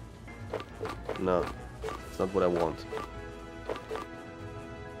 No, it's not what I want.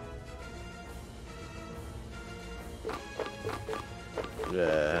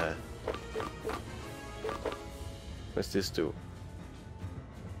 What's this do?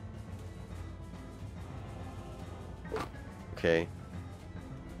 Okay.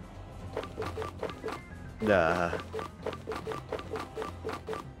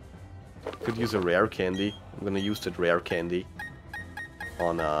 Could use a rare candy. I'm gonna use that rare candy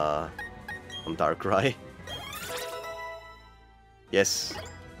on Darkrai. Yes.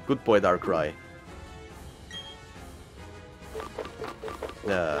 Good boy, Darkrai.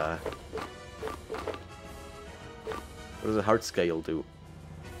 What does a heart scale do?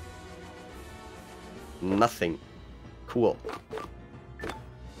 Nothing. Cool.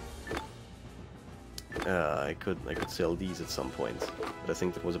 I could sell these at some point, but I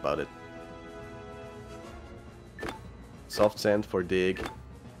think that was about it. Soft sand for dig.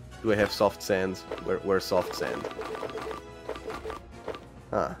 Do I have soft sand? Where's soft sand?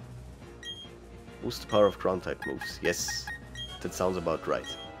 Ah. Boost the power of ground type moves. Yes. That sounds about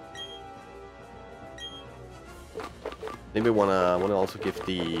right. Maybe wanna also give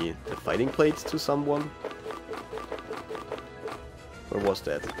the fighting plate to someone? Where was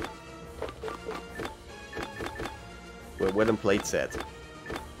that? Where them plates at?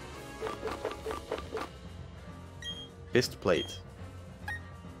 Fist plate.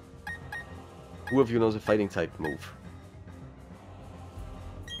 Who of you knows a fighting type move?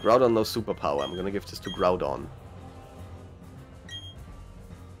 Groudon knows superpower. I'm gonna give this to Groudon.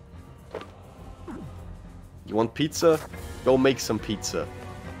 You want pizza? Go make some pizza.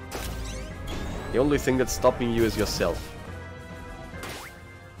 The only thing that's stopping you is yourself.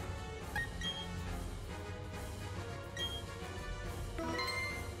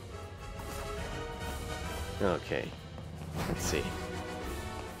 Okay. Let's see.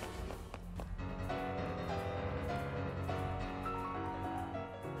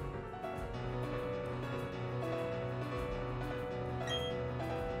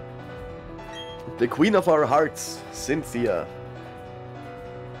 The queen of our hearts, Cynthia.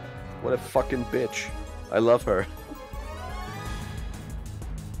 What a fucking bitch. I love her.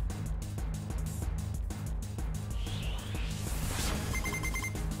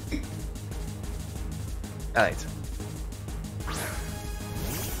 Alright.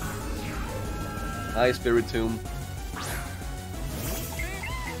 Hi, Spiritomb.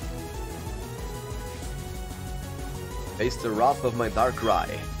 Face the wrath of my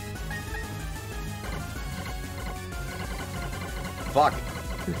Darkrai. Fuck!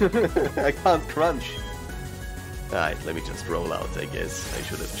 I can't crunch! Alright, let me just roll out, I guess. I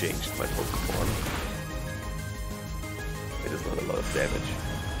should have changed my Pokemon. It is not a lot of damage.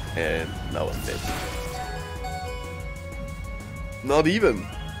 And now I'm dead. Not even!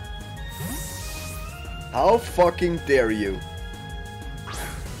 How fucking dare you!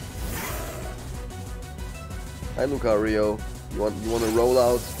 Hi Lucario. You want to roll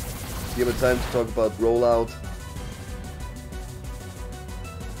out? Give it time to talk about rollout.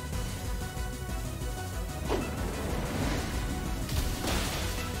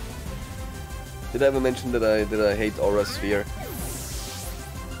 Did I ever mention that I hate Aura Sphere?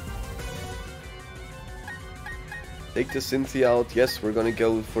 Take the Cynthia out. Yes, we're gonna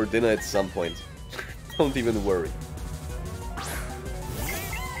go for dinner at some point. Don't even worry.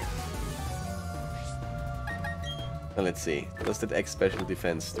 Now let's see. Does that X special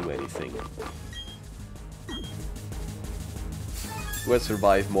defense do anything? Do I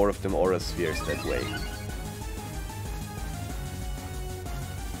survive more of them Aura Spheres that way?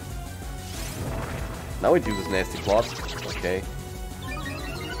 Now it uses Nasty Plot. Okay.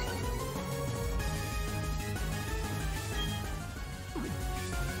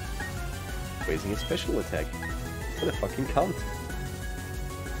 Raising a special attack. What a fucking cunt.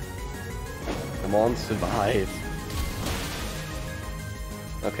 Come on, survive.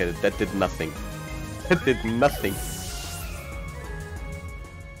 Okay, that did nothing. That did nothing.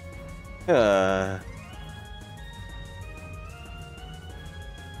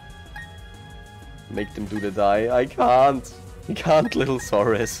 Make them do the die. I can't. I can't, little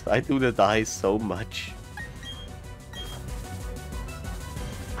Saurus. I do the die so much.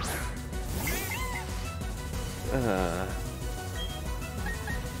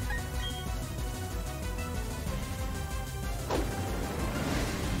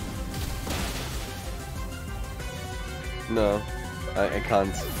 No, I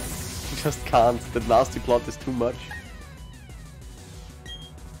can't. I just can't. The nasty plot is too much.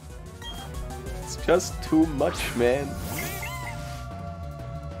 It's just too much, man.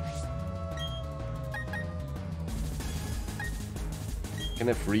 Can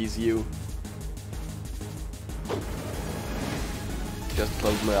I freeze you? Just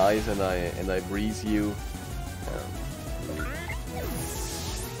close my eyes and I breeze you.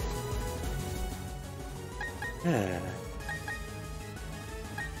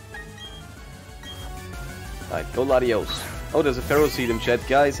 Alright, go Latios. Oh, there's a Pharaoh Seed in chat,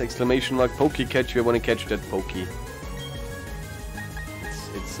 guys. Exclamation mark, Pokey catch. I want to catch that Pokey.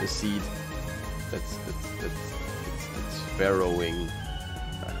 It's a seed. It's Pharaohing.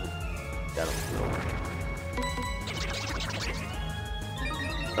 I don't know.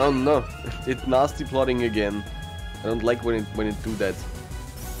 Oh no, it's nasty plotting again. I don't like when it do that.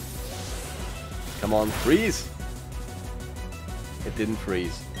 Come on, freeze! It didn't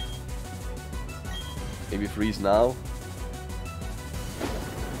freeze. Maybe freeze now.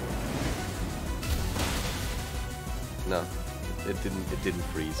 No, it didn't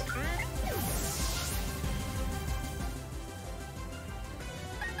freeze.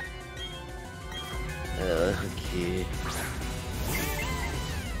 Okay.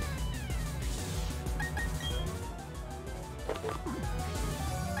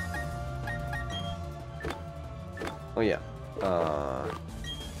 Oh yeah.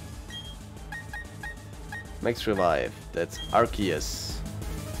 Max revive. That's Arceus.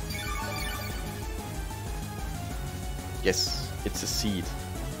 Yes, it's a seed.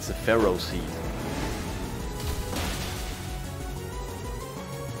 It's a Pharaoh seed.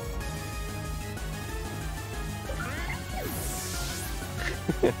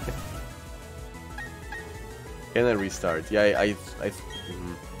 Can I restart? Yeah, I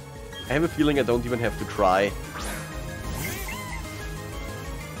have a feeling I don't even have to try.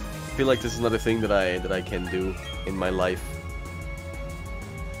 I feel like this is not a thing that I can do in my life.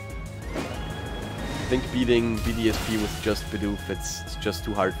 I think beating BDSP with just Bidoof, it's just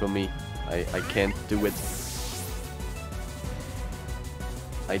too hard for me. I can't do it.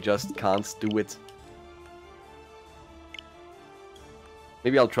 I just can't do it.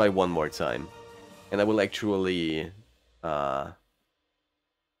 Maybe I'll try one more time. And I will actually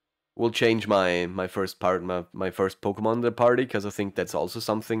will change my first Pokemon in the party, because I think that's also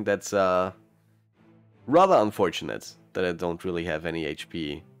something that's rather unfortunate that I don't really have any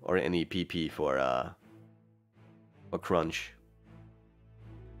HP or any PP for Crunch.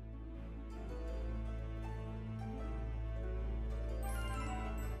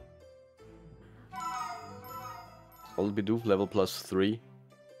 Old Bidoof level +3?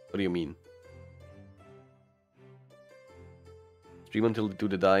 What do you mean? Stream until do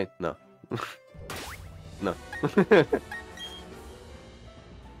the die? No. No.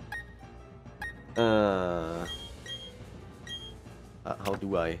 How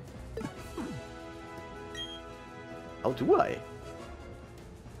do I? How do I?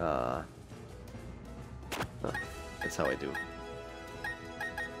 That's how I do.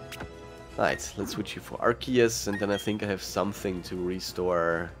 Alright, let's switch you for Arceus, and then I think I have something to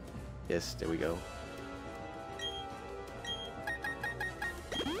restore. Yes, there we go.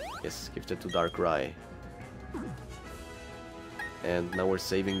 Yes, give that to Darkrai. And now we're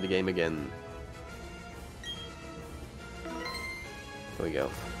saving the game again. There we go.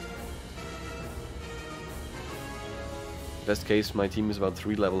 Best case, my team is about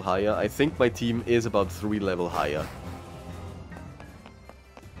 3 level higher. I think my team is about 3 level higher.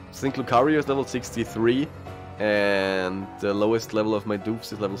 I think Lucario is level 63, and the lowest level of my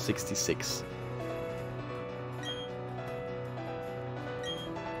dupes is level 66.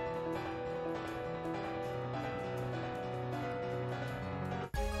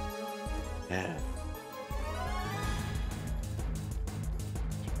 Yeah.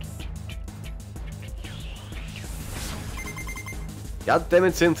 God damn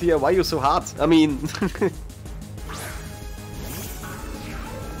it, Cynthia, why are you so hot? I mean...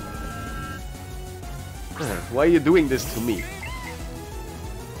 Why are you doing this to me?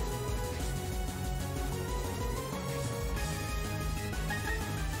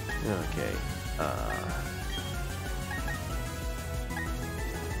 Okay.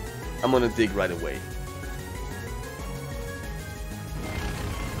 I'm gonna dig right away.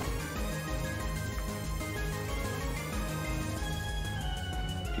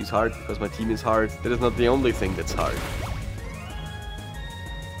 She's hard because my team is hard. That is not the only thing that's hard.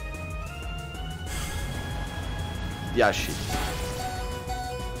 Yeah, shit.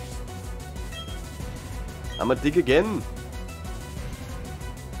 I'ma dig again.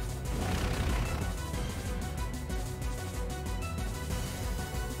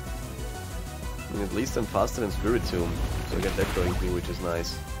 I mean, at least I'm faster than Spiritomb, so I get that going for me, which is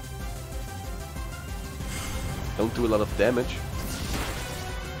nice. Don't do a lot of damage,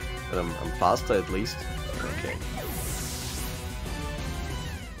 but I'm faster at least. Okay.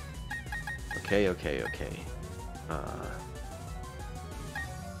 Okay.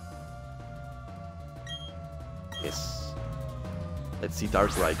 Yes. Let's see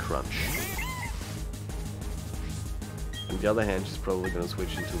Darkrai Crunch. On the other hand, she's probably gonna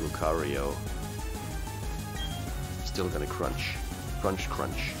switch into Lucario. Still gonna crunch. Crunch,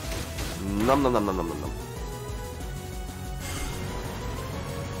 crunch. Nom nom nom nom nom nom nom.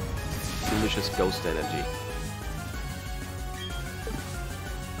 Delicious ghost energy.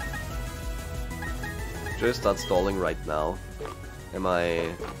 Should I start stalling right now? Am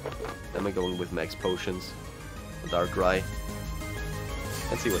I going with max potions? A Darkrai?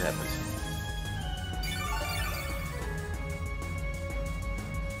 Let's see what happens.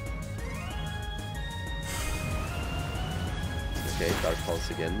 Okay, Dark Pulse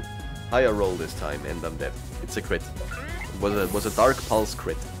again. Higher roll this time, and I'm dead. It's a crit. It was a Dark Pulse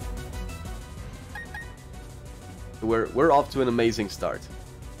crit. We're off to an amazing start.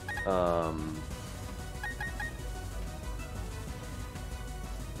 I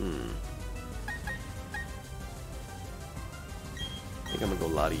think I'm gonna go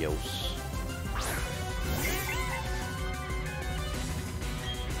Latios.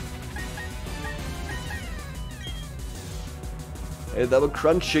 Hey, double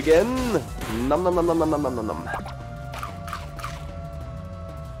crunch again. Nom nom nom nom nom nom nom nom.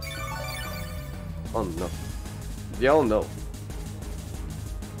 Oh no. Yo no.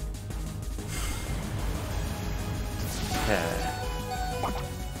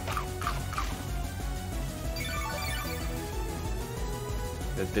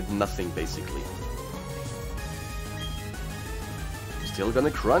 That did nothing basically. Still gonna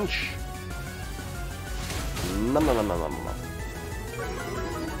crunch. Nom nom nom nom nom nom.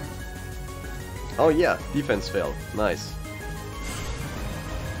 Oh yeah, defense failed. Nice.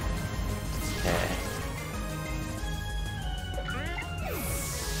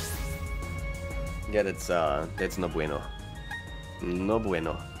 Yeah, that's no bueno. No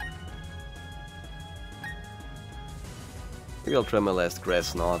bueno. Maybe I'll try my last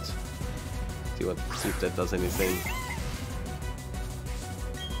grass knot. See if that does anything.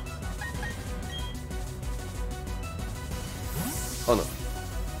 Oh no.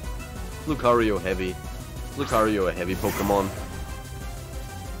 Lucario heavy. Lucario a heavy Pokemon.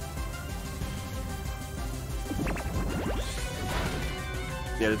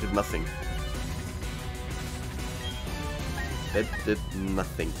 Yeah, that did nothing. That did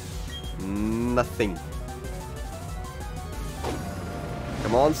nothing. Nothing.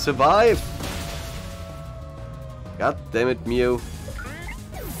 Come on, survive! God damn it, Mew.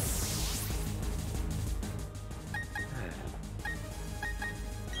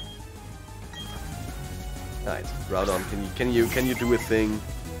 Alright, Groudon, can you do a thing?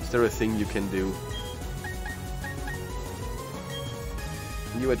 Is there a thing you can do?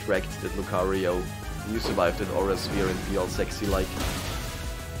 Can you attract that Lucario? Can you survive that Aura Sphere and be all sexy like?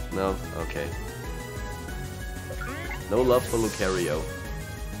 No? Okay. No love for Lucario.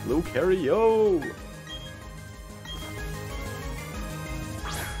 Lucario!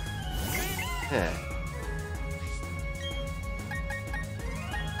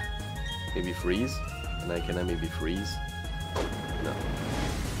 Maybe freeze? Can I maybe freeze? No.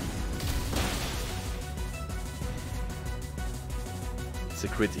 It's a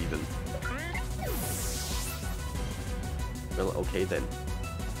crit even. Well, okay then.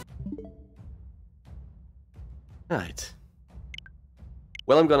 Right.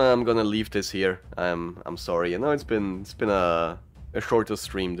 Well, I'm gonna leave this here. I'm sorry. I know it's been a shorter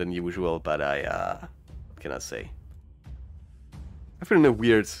stream than usual, but what can I say? I've been in a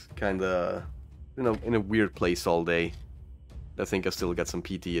weird kinda, in a weird place all day. I think I still got some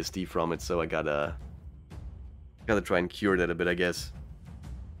PTSD from it, so I gotta try and cure that a bit, I guess.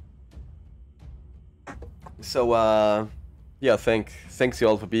 So yeah, thanks you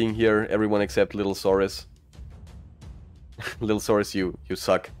all for being here, everyone except Little Saurus. Little Saurus, you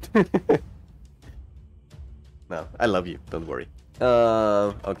suck. No, I love you, don't worry.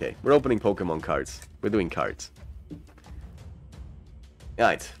 Okay, we're opening Pokemon cards. We're doing cards.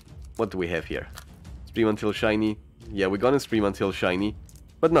 Alright, what do we have here? Stream until shiny. Yeah, we're gonna stream until shiny,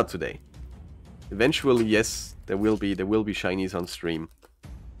 but not today. Eventually, yes, there will be shinies on stream,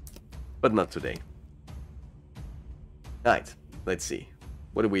 but not today. Alright, let's see.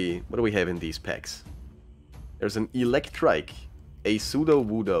 What do we have in these packs? There's an Electrike, a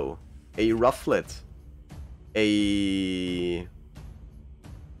Sudowoodo, a Rufflet, a...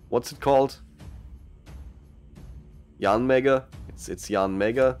 what's it called? Yanmega. It's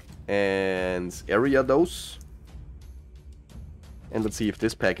Yanmega and Ariados. And let's see if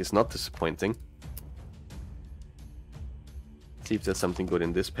this pack is not disappointing. See if there's something good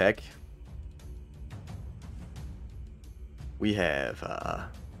in this pack. We have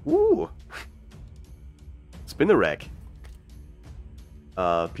ooh, Spinnerack,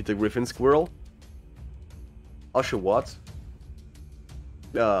 Peter Griffin Squirrel, Oshawott,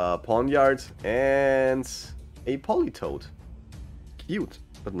 Pawnyard, and a Politoad. Cute,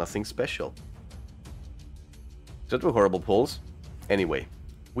 but nothing special. That were horrible pulls. Anyway,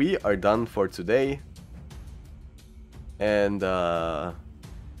 we are done for today. And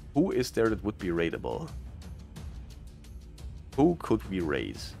who is there that would be raidable? Who could we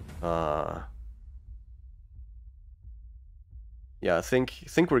raise? Yeah, I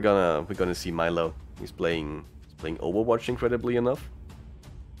think we're gonna see Milo. He's playing Overwatch incredibly enough.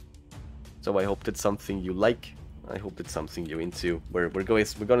 So I hope that's something you like. I hope that's something you're into. We're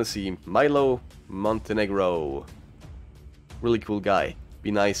gonna see Milo Montenegro. Really cool guy. Be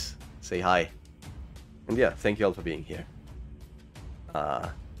nice. Say hi. And yeah, thank you all for being here.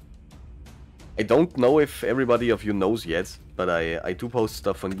 I don't know if everybody of you knows yet, but I do post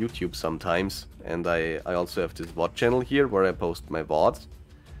stuff on YouTube sometimes, and I also have this VOD channel here where I post my VODs.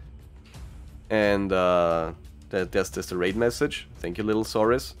 And there's the raid message, thank you Little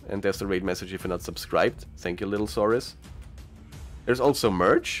Saurus, and there's the raid message if you're not subscribed, thank you Little Saurus. There's also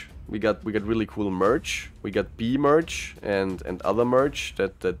merch. We got really cool merch. We got bee merch and other merch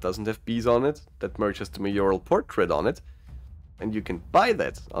that doesn't have bees on it. That merch has the mayoral portrait on it. And you can buy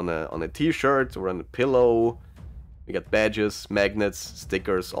that on a t-shirt or on a pillow. We got badges, magnets,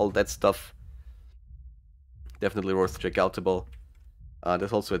 stickers, all that stuff. Definitely worth check-outable.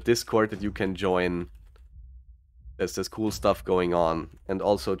 There's also a Discord that you can join. There's cool stuff going on. And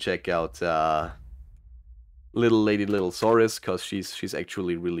also check out Little Lady Little Saurus, because she's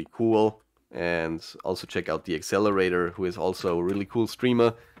actually really cool. And also check out the Accelerator, who is also a really cool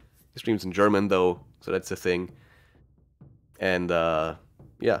streamer. He streams in German though, so that's the thing. And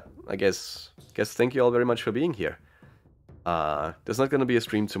yeah, I guess thank you all very much for being here. There's not gonna be a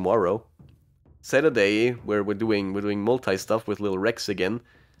stream tomorrow. Saturday, where we're doing multi stuff with Little Rex again.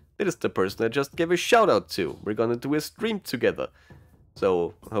 That is the person I just gave a shout out to. We're gonna do a stream together.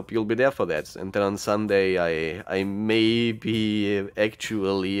 So I hope you'll be there for that. And then on Sunday I maybe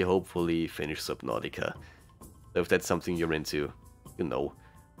actually hopefully finish Subnautica. So if that's something you're into, you know,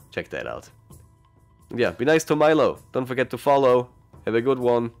 check that out. Yeah, be nice to Milo. Don't forget to follow. Have a good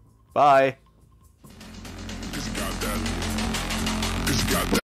one. Bye.